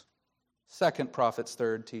apostles, second prophets,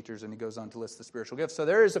 third teachers, and he goes on to list the spiritual gifts. So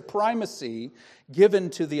there is a primacy given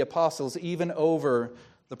to the apostles even over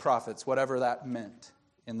the prophets, whatever that meant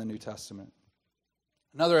in the New Testament.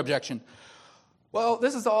 Another objection. Well,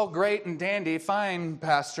 this is all great and dandy, fine,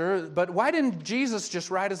 Pastor, but why didn't Jesus just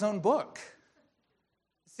write his own book?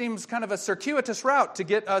 It seems kind of a circuitous route to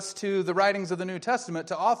get us to the writings of the New Testament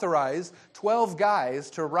to authorize 12 guys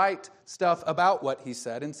to write stuff about what he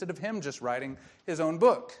said instead of him just writing his own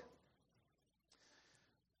book.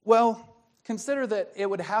 Well, consider that it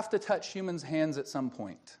would have to touch humans' hands at some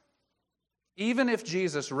point. Even if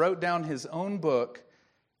Jesus wrote down his own book,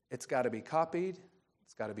 it's got to be copied,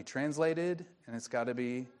 it's got to be translated, and it's got to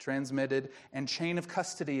be transmitted, and chain of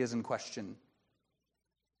custody is in question.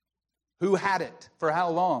 Who had it? For how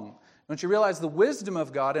long? Don't you realize the wisdom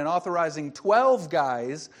of God in authorizing 12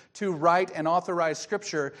 guys to write and authorize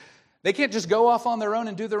Scripture? They can't just go off on their own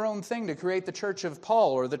and do their own thing to create the church of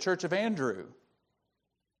Paul or the church of Andrew.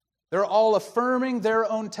 They're all affirming their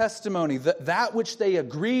own testimony, that which they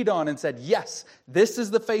agreed on and said, yes, this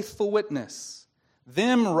is the faithful witness.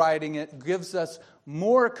 Them writing it gives us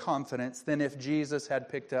more confidence than if Jesus had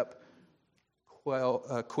picked up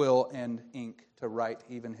quill and ink to write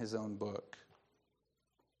even his own book.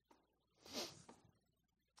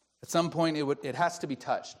 At some point, it has to be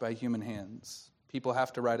touched by human hands. People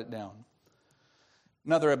have to write it down.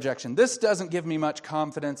 Another objection. This doesn't give me much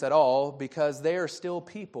confidence at all because they are still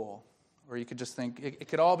people. Or you could just think, it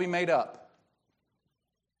could all be made up.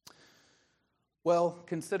 Well,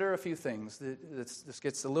 consider a few things. This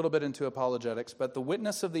gets a little bit into apologetics, but the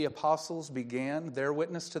witness of the apostles their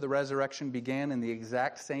witness to the resurrection began in the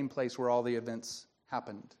exact same place where all the events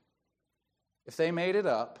happened. If they made it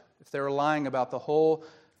up, if they were lying about the whole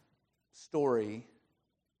story,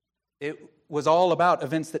 it was all about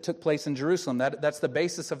events that took place in Jerusalem. That's the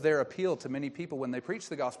basis of their appeal to many people when they preach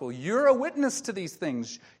the gospel. You're a witness to these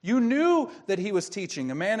things. You knew that he was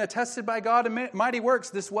teaching. A man attested by God in mighty works.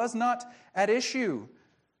 This was not at issue.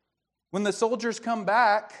 When the soldiers come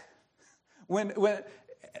back, when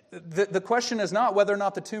the question is not whether or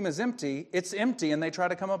not the tomb is empty. It's empty, and they try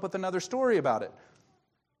to come up with another story about it.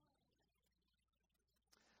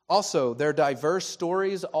 Also, their diverse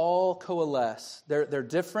stories all coalesce. Their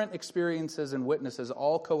different experiences and witnesses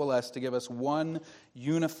all coalesce to give us one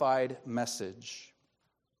unified message.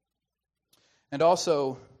 And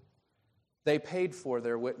also, they paid for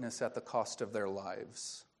their witness at the cost of their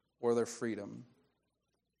lives or their freedom.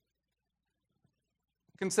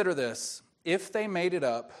 Consider this. If they made it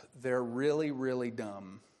up, they're really, really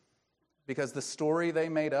dumb. Because the story they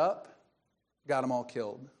made up got them all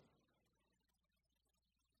killed.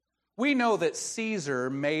 We know that Caesar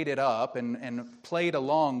made it up and played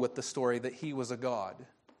along with the story that he was a god.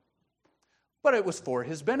 But it was for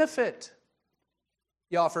his benefit.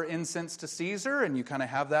 You offer incense to Caesar, and you kind of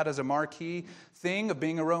have that as a marquee thing of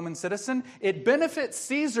being a Roman citizen. It benefits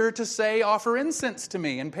Caesar to say, offer incense to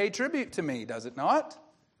me and pay tribute to me, does it not?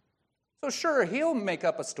 So sure, he'll make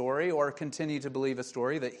up a story or continue to believe a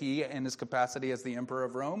story that he, in his capacity as the emperor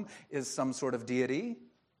of Rome, is some sort of deity.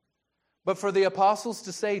 But for the apostles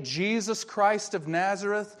to say Jesus Christ of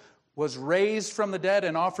Nazareth was raised from the dead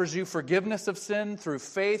and offers you forgiveness of sin through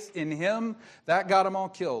faith in him, that got them all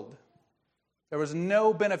killed. There was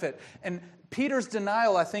no benefit. And Peter's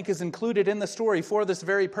denial, I think, is included in the story for this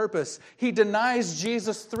very purpose. He denies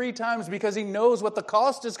Jesus 3 times because he knows what the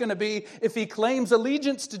cost is going to be if he claims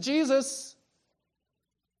allegiance to Jesus.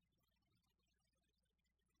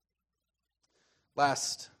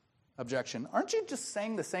 Last objection. Aren't you just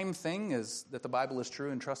saying the same thing as that the Bible is true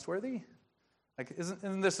and trustworthy? Like,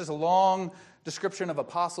 isn't this a long description of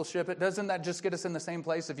apostleship? Doesn't that just get us in the same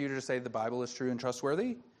place if you just say the Bible is true and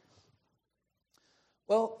trustworthy?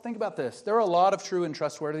 Well, think about this. There are a lot of true and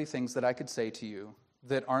trustworthy things that I could say to you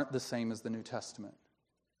that aren't the same as the New Testament.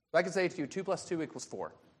 I could say to you, 2 + 2 =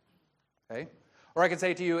 4. Okay? Or I could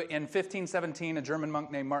say to you, in 1517, a German monk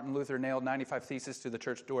named Martin Luther nailed 95 theses to the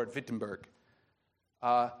church door at Wittenberg.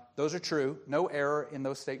 Those are true. No error in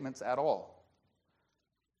those statements at all.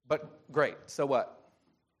 But great, so what?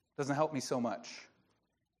 Doesn't help me so much.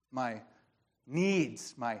 My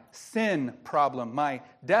needs, my sin problem, my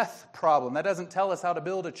death problem. That doesn't tell us how to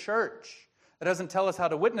build a church. That doesn't tell us how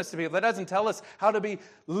to witness to people. That doesn't tell us how to be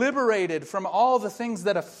liberated from all the things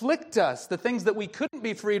that afflict us, the things that we couldn't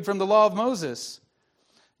be freed from the law of Moses.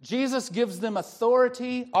 Jesus gives them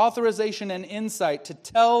authority, authorization, and insight to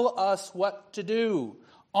tell us what to do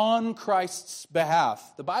on Christ's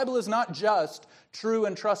behalf. The Bible is not just true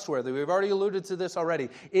and trustworthy. We've already alluded to this already.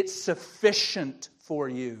 It's sufficient for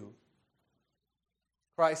you.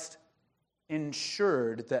 Christ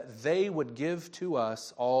ensured that they would give to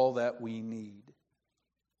us all that we need.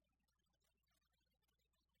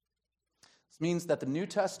 This means that the New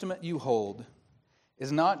Testament you hold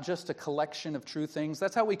is not just a collection of true things.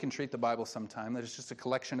 That's how we can treat the Bible sometimes. That it's just a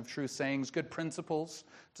collection of true sayings, good principles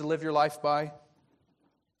to live your life by.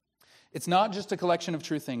 It's not just a collection of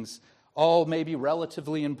true things. All may be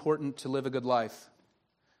relatively important to live a good life,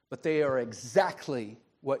 but they are exactly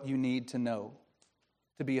what you need to know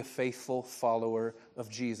to be a faithful follower of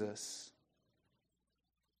Jesus.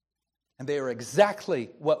 And they are exactly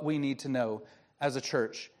what we need to know as a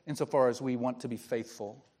church insofar as we want to be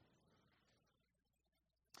faithful.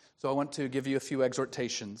 So I want to give you a few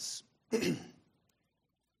exhortations.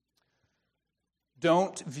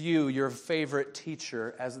 Don't view your favorite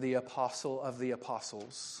teacher as the apostle of the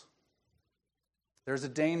apostles. There's a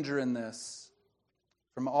danger in this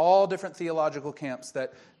from all different theological camps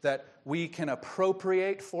that we can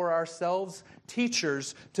appropriate for ourselves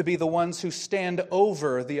teachers to be the ones who stand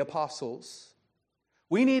over the apostles.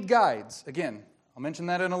 We need guides. Again, I'll mention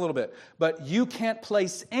that in a little bit. But you can't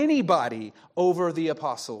place anybody over the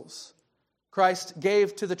apostles. Christ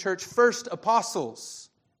gave to the church first apostles,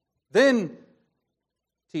 then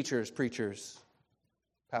teachers, preachers,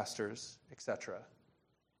 pastors, etc.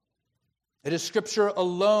 It is Scripture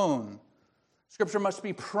alone. Scripture must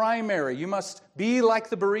be primary. You must be like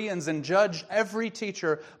the Bereans and judge every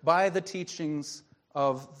teacher by the teachings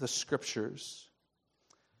of the Scriptures.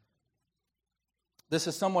 This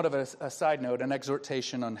is somewhat of a side note, an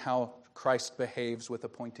exhortation on how Christ behaves with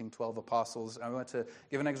appointing 12 apostles. I want to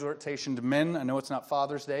give an exhortation to men. I know it's not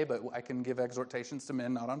Father's Day, but I can give exhortations to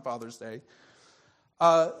men, not on Father's Day.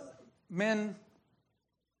 Men,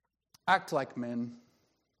 act like men.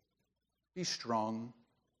 Be strong.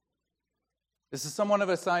 This is somewhat of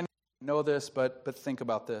a sign. I know this, but think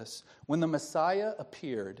about this. When the Messiah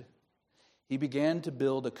appeared, he began to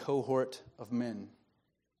build a cohort of men.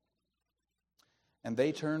 And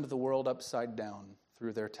they turned the world upside down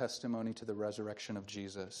through their testimony to the resurrection of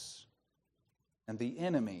Jesus. And the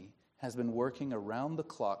enemy has been working around the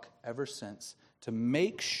clock ever since to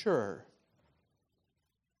make sure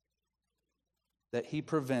that he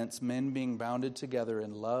prevents men being bounded together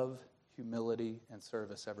in love, humility, and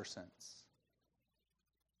service ever since.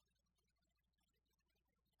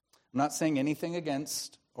 I'm not saying anything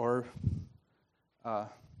against or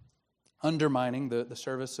undermining the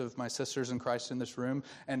service of my sisters in Christ in this room.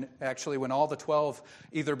 And actually, when all the 12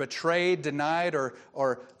 either betrayed, denied,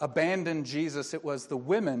 or abandoned Jesus, it was the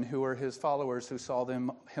women who were his followers who saw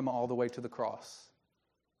him all the way to the cross.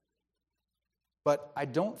 But I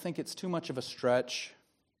don't think it's too much of a stretch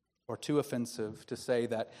or too offensive to say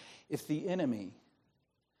that if the enemy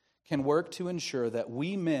can work to ensure that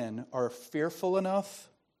we men are fearful enough,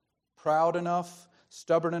 proud enough,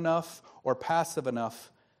 stubborn enough, or passive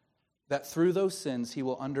enough that through those sins he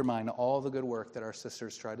will undermine all the good work that our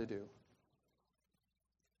sisters try to do.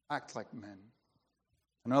 Act like men.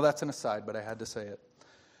 I know that's an aside, but I had to say it.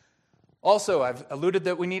 Also, I've alluded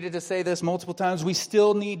that we needed to say this multiple times. We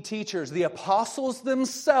still need teachers. The apostles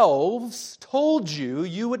themselves told you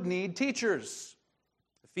you would need teachers.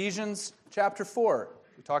 Ephesians chapter 4.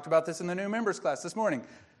 We talked about this in the new members class this morning.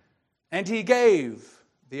 And he gave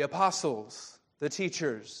the apostles, the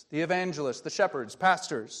teachers, the evangelists, the shepherds,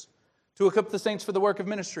 pastors, to equip the saints for the work of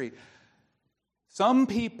ministry. Some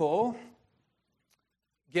people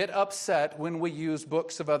get upset when we use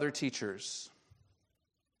books of other teachers.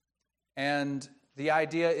 And the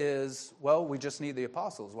idea is, well, we just need the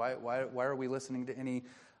apostles. Why are we listening to any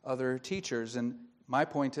other teachers? And my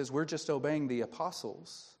point is, we're just obeying the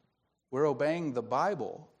apostles. We're obeying the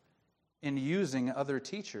Bible in using other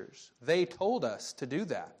teachers. They told us to do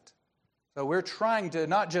that. So we're trying to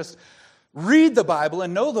not just read the Bible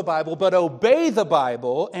and know the Bible, but obey the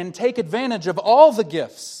Bible and take advantage of all the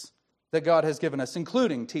gifts that God has given us,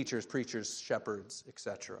 including teachers, preachers, shepherds,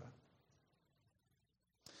 etc.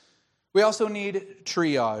 We also need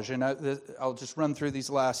triage, and I'll just run through these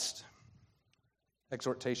last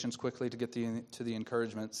exhortations quickly to get to the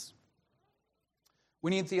encouragements.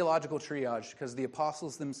 We need theological triage because the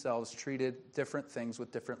apostles themselves treated different things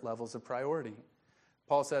with different levels of priority.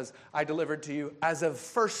 Paul says, I delivered to you as of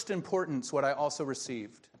first importance what I also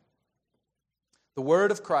received. The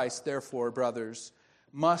word of Christ, therefore, brothers,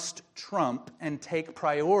 must trump and take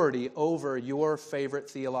priority over your favorite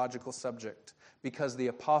theological subject because the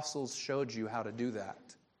apostles showed you how to do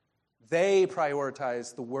that. They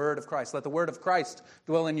prioritize the word of Christ. Let the word of Christ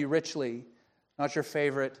dwell in you richly, not your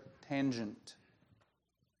favorite tangent.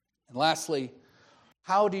 And lastly,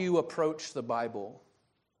 how do you approach the Bible?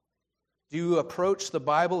 Do you approach the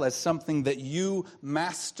Bible as something that you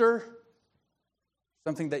master?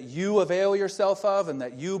 Something that you avail yourself of and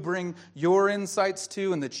that you bring your insights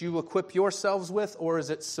to and that you equip yourselves with? Or is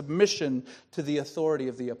it submission to the authority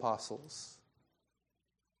of the apostles?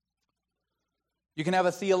 You can have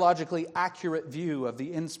a theologically accurate view of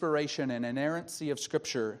the inspiration and inerrancy of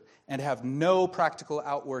Scripture and have no practical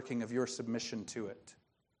outworking of your submission to it.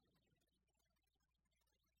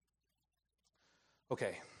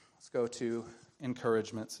 Okay, let's go to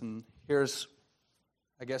encouragements. And here's,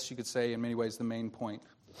 I guess you could say, in many ways, the main point.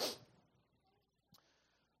 I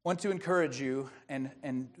want to encourage you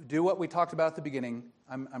and do what we talked about at the beginning.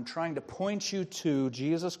 I'm trying to point you to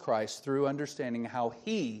Jesus Christ through understanding how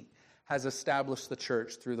He has established the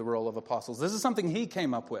church through the role of apostles. This is something He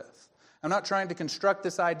came up with. I'm not trying to construct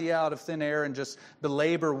this idea out of thin air and just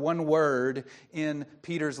belabor one word in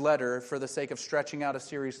Peter's letter for the sake of stretching out a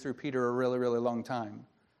series through Peter a really, really long time.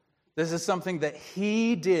 This is something that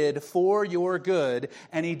He did for your good,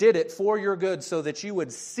 and He did it for your good so that you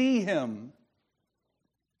would see Him.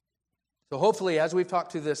 So hopefully, as we've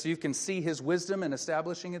talked through this, you can see His wisdom in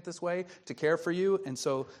establishing it this way to care for you, and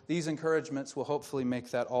so these encouragements will hopefully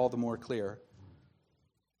make that all the more clear.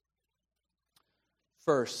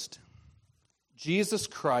 First, Jesus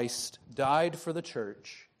Christ died for the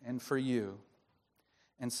church and for you,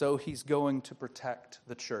 and so He's going to protect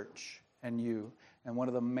the church and you. And one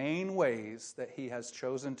of the main ways that He has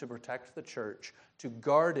chosen to protect the church, to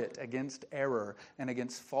guard it against error and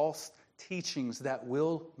against false teachings that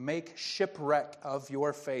will make shipwreck of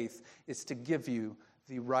your faith, is to give you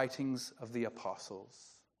the writings of the apostles.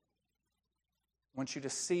 I want you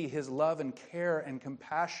to see His love and care and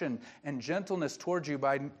compassion and gentleness towards you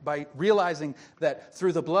by realizing that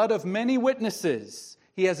through the blood of many witnesses,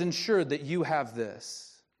 He has ensured that you have this.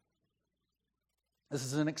 This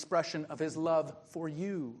is an expression of His love for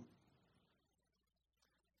you.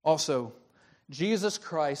 Also, Jesus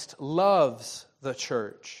Christ loves the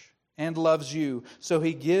church and loves you, so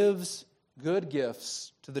He gives good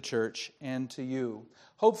gifts to the church and to you.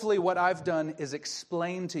 Hopefully what I've done is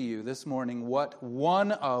explain to you this morning what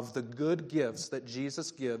one of the good gifts that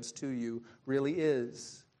Jesus gives to you really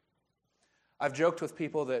is. I've joked with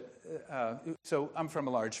people that, so I'm from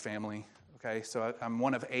a large family, okay, so I'm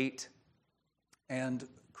one of 8. And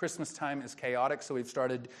Christmas time is chaotic, so we've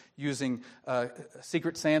started using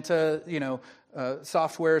Secret Santa,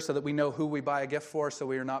 software so that we know who we buy a gift for, so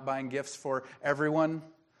we are not buying gifts for everyone.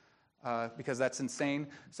 because that's insane.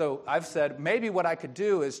 So I've said maybe what I could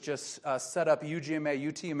do is just set up UGMA,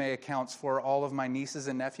 UTMA accounts for all of my nieces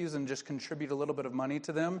and nephews and just contribute a little bit of money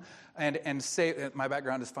to them and say, my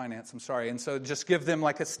background is finance, I'm sorry. And so just give them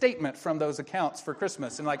like a statement from those accounts for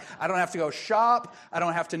Christmas. And like, I don't have to go shop. I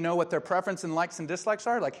don't have to know what their preference and likes and dislikes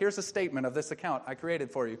are. Like, here's a statement of this account I created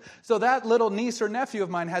for you. So that little niece or nephew of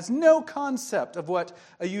mine has no concept of what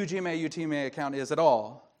a UGMA, UTMA account is at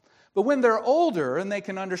all. But when they're older and they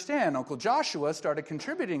can understand, Uncle Joshua started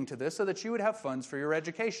contributing to this so that you would have funds for your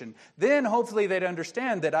education. Then hopefully they'd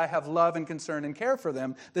understand that I have love and concern and care for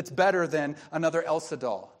them that's better than another Elsa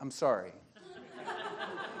doll. I'm sorry.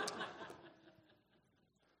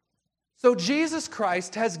 So Jesus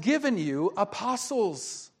Christ has given you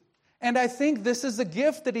apostles. And I think this is a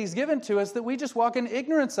gift that he's given to us that we just walk in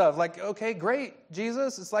ignorance of. Like, okay, great,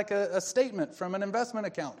 Jesus. It's like a statement from an investment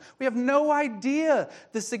account. We have no idea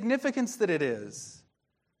the significance that it is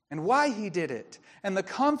and why he did it and the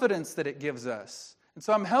confidence that it gives us. And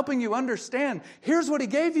so I'm helping you understand, here's what he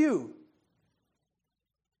gave you.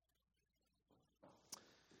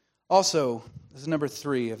 Also, this is number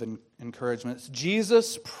 3 of encouragement.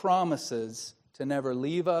 Jesus promises to never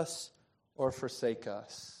leave us or forsake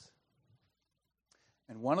us.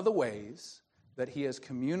 And one of the ways that he has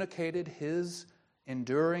communicated his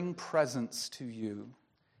enduring presence to you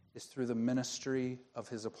is through the ministry of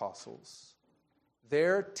his apostles.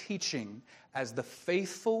 Their teaching as the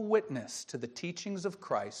faithful witness to the teachings of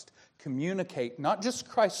Christ communicate not just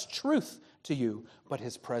Christ's truth to you, but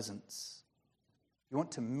his presence. You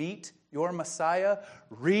want to meet your Messiah?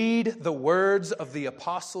 Read the words of the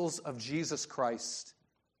apostles of Jesus Christ.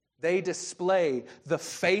 They display the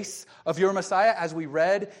face of your Messiah, as we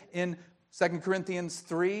read in 2 Corinthians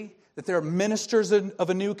 3, that they're ministers of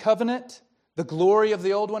a new covenant, the glory of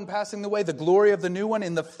the old one passing away, the glory of the new one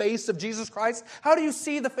in the face of Jesus Christ. How do you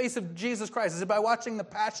see the face of Jesus Christ? Is it by watching The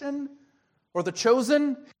Passion or The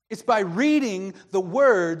Chosen? It's by reading the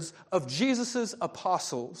words of Jesus'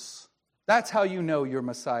 apostles. That's how you know your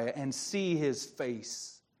Messiah and see his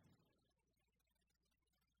face.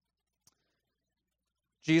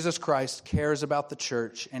 Jesus Christ cares about the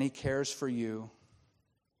church, and he cares for you.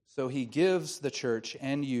 So he gives the church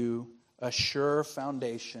and you a sure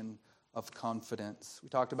foundation of confidence. We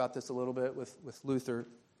talked about this a little bit with Luther.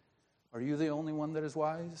 Are you the only one that is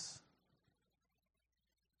wise?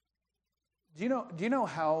 Do you know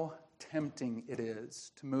how tempting it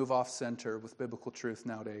is to move off center with biblical truth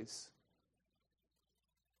nowadays?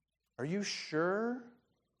 Are you sure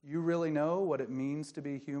you really know what it means to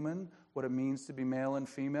be human, what it means to be male and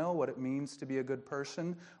female, what it means to be a good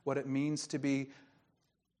person, what it means to be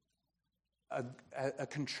a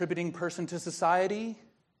contributing person to society?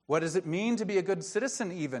 What does it mean to be a good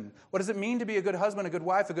citizen even? What does it mean to be a good husband, a good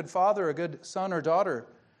wife, a good father, a good son or daughter?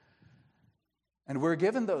 And we're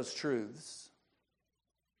given those truths.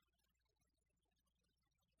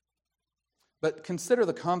 But consider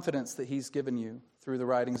the confidence that he's given you through the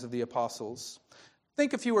writings of the apostles.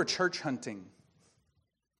 Think if you were church hunting.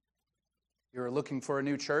 You were looking for a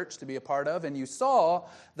new church to be a part of, and you saw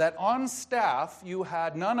that on staff you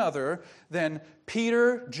had none other than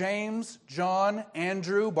Peter, James, John,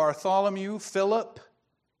 Andrew, Bartholomew, Philip.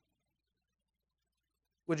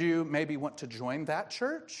 Would you maybe want to join that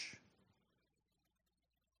church?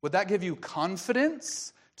 Would that give you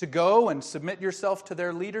confidence to go and submit yourself to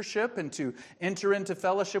their leadership and to enter into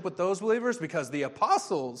fellowship with those believers? Because the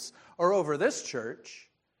apostles are over this church.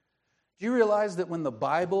 Do you realize that when the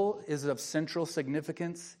Bible is of central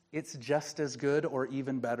significance, it's just as good or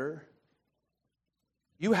even better?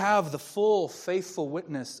 You have the full, faithful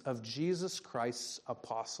witness of Jesus Christ's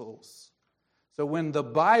apostles. So when the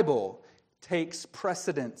Bible takes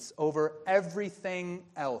precedence over everything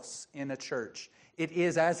else in a church, it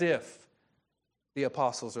is as if the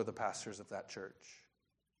apostles are the pastors of that church.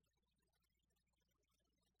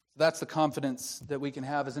 That's the confidence that we can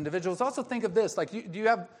have as individuals. Also think of this, like, do you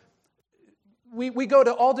have... We go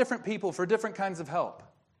to all different people for different kinds of help.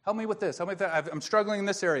 Help me with this. Help me with that. I'm struggling in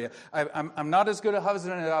this area. I'm not as good a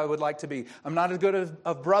husband as I would like to be. I'm not as good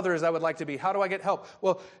a brother as I would like to be. How do I get help?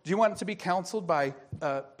 Well, do you want to be counseled by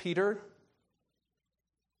Peter?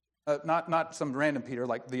 Not some random Peter,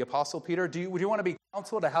 like the Apostle Peter. Would you want to be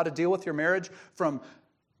counseled on how to deal with your marriage from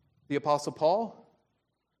the Apostle Paul?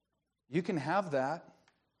 You can have that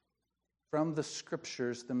from the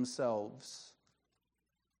Scriptures themselves.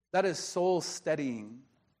 That is soul steadying.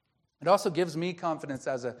 It also gives me confidence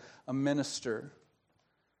as a minister.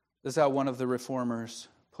 This is how one of the reformers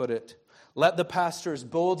put it. Let the pastors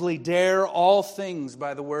boldly dare all things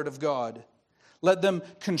by the word of God. Let them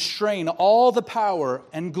constrain all the power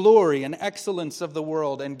and glory and excellence of the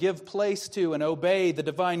world and give place to and obey the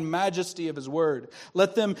divine majesty of His word.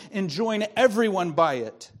 Let them enjoin everyone by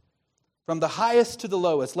it, from the highest to the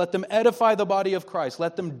lowest. Let them edify the body of Christ.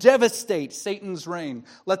 Let them devastate Satan's reign.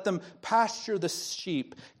 Let them pasture the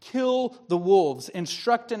sheep, kill the wolves,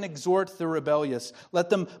 instruct and exhort the rebellious. Let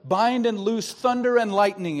them bind and loose thunder and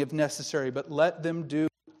lightning if necessary, but let them do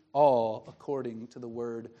all according to the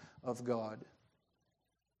word of God.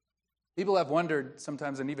 People have wondered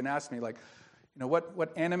sometimes and even asked me,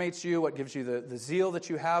 what animates you? What gives you the zeal that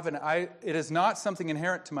you have? And it is not something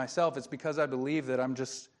inherent to myself. It's because I believe that I'm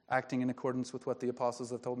just acting in accordance with what the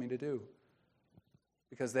apostles have told me to do.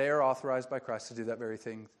 Because they are authorized by Christ to do that very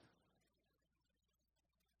thing.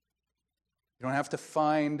 You don't have to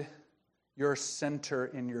find your center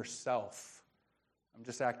in yourself. I'm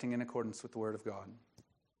just acting in accordance with the Word of God.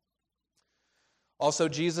 Also,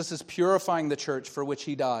 Jesus is purifying the church for which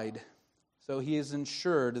He died. So He is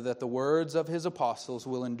ensured that the words of His apostles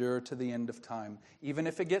will endure to the end of time. Even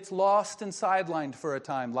if it gets lost and sidelined for a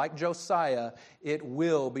time, like Josiah, it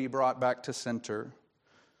will be brought back to center.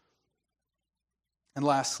 And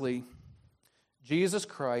lastly, Jesus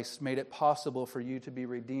Christ made it possible for you to be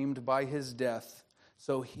redeemed by His death.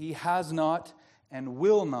 So He has not and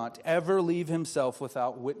will not ever leave Himself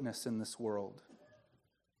without witness in this world.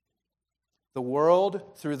 The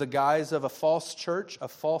world, through the guise of a false church, a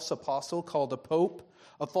false apostle called a pope,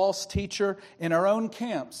 a false teacher in our own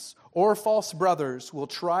camps, or false brothers, will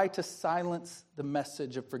try to silence the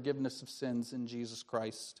message of forgiveness of sins in Jesus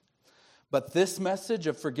Christ. But this message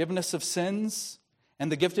of forgiveness of sins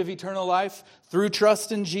and the gift of eternal life through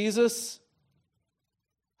trust in Jesus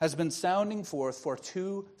has been sounding forth for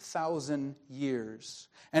 2,000 years.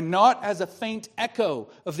 And not as a faint echo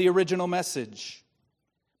of the original message,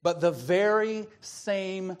 but the very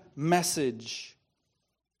same message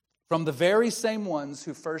from the very same ones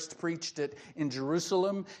who first preached it in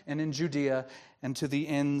Jerusalem and in Judea and to the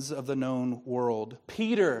ends of the known world.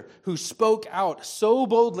 Peter, who spoke out so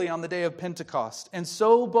boldly on the day of Pentecost and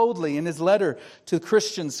so boldly in his letter to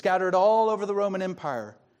Christians scattered all over the Roman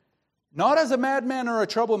Empire, not as a madman or a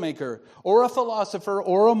troublemaker or a philosopher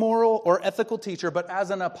or a moral or ethical teacher, but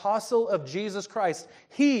as an apostle of Jesus Christ.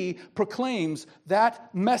 He proclaims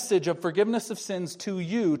that message of forgiveness of sins to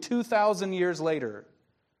you 2,000 years later.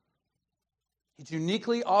 He's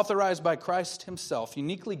uniquely authorized by Christ Himself,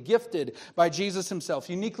 uniquely gifted by Jesus Himself,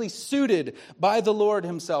 uniquely suited by the Lord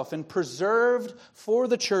Himself, and preserved for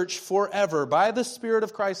the church forever by the Spirit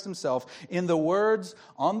of Christ Himself in the words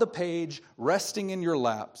on the page resting in your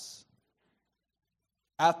laps,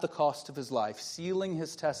 at the cost of His life, sealing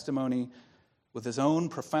His testimony with His own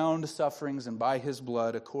profound sufferings and by His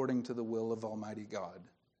blood according to the will of Almighty God.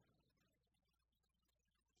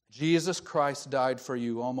 Jesus Christ died for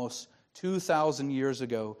you almost 2,000 years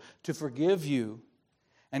ago to forgive you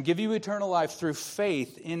and give you eternal life through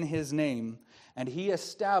faith in His name. And He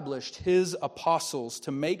established His apostles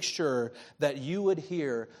to make sure that you would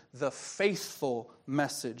hear the faithful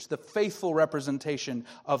message, the faithful representation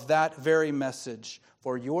of that very message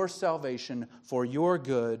for your salvation, for your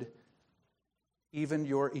good, even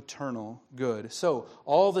your eternal good. So,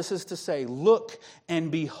 all this is to say, look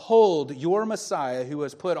and behold your Messiah who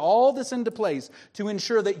has put all this into place to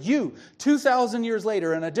ensure that you, 2,000 years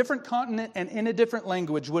later, in a different continent and in a different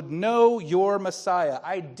language, would know your Messiah.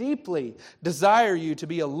 I deeply desire you to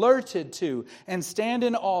be alerted to and stand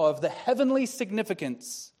in awe of the heavenly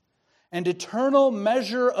significance and eternal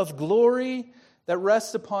measure of glory that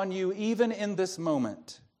rests upon you even in this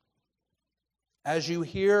moment, as you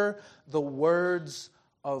hear the words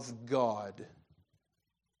of God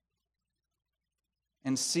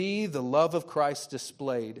and see the love of Christ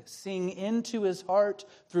displayed, seeing into His heart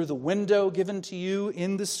through the window given to you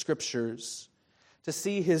in the Scriptures, to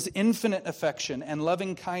see His infinite affection and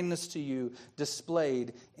loving kindness to you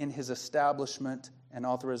displayed in His establishment and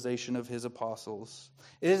authorization of His apostles.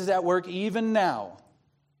 It is at work even now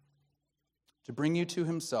to bring you to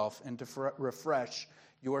Himself and to refresh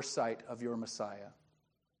your sight of your Messiah.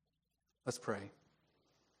 Let's pray.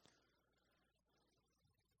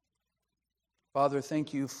 Father,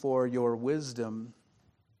 thank You for Your wisdom.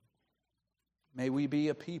 May we be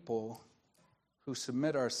a people who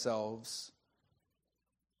submit ourselves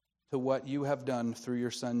to what You have done through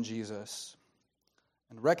Your Son Jesus,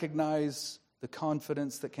 and recognize the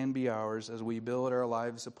confidence that can be ours as we build our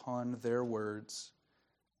lives upon their words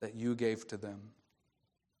that You gave to them.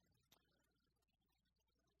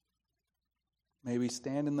 May we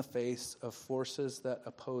stand in the face of forces that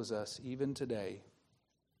oppose us even today,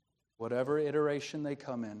 whatever iteration they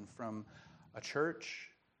come in, from a church,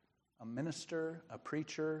 a minister, a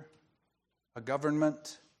preacher, a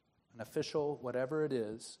government, an official, whatever it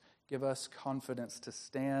is, give us confidence to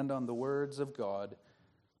stand on the words of God,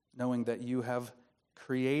 knowing that you have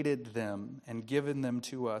created them and given them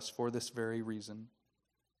to us for this very reason.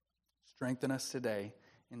 Strengthen us today.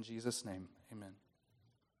 In Jesus' name, amen.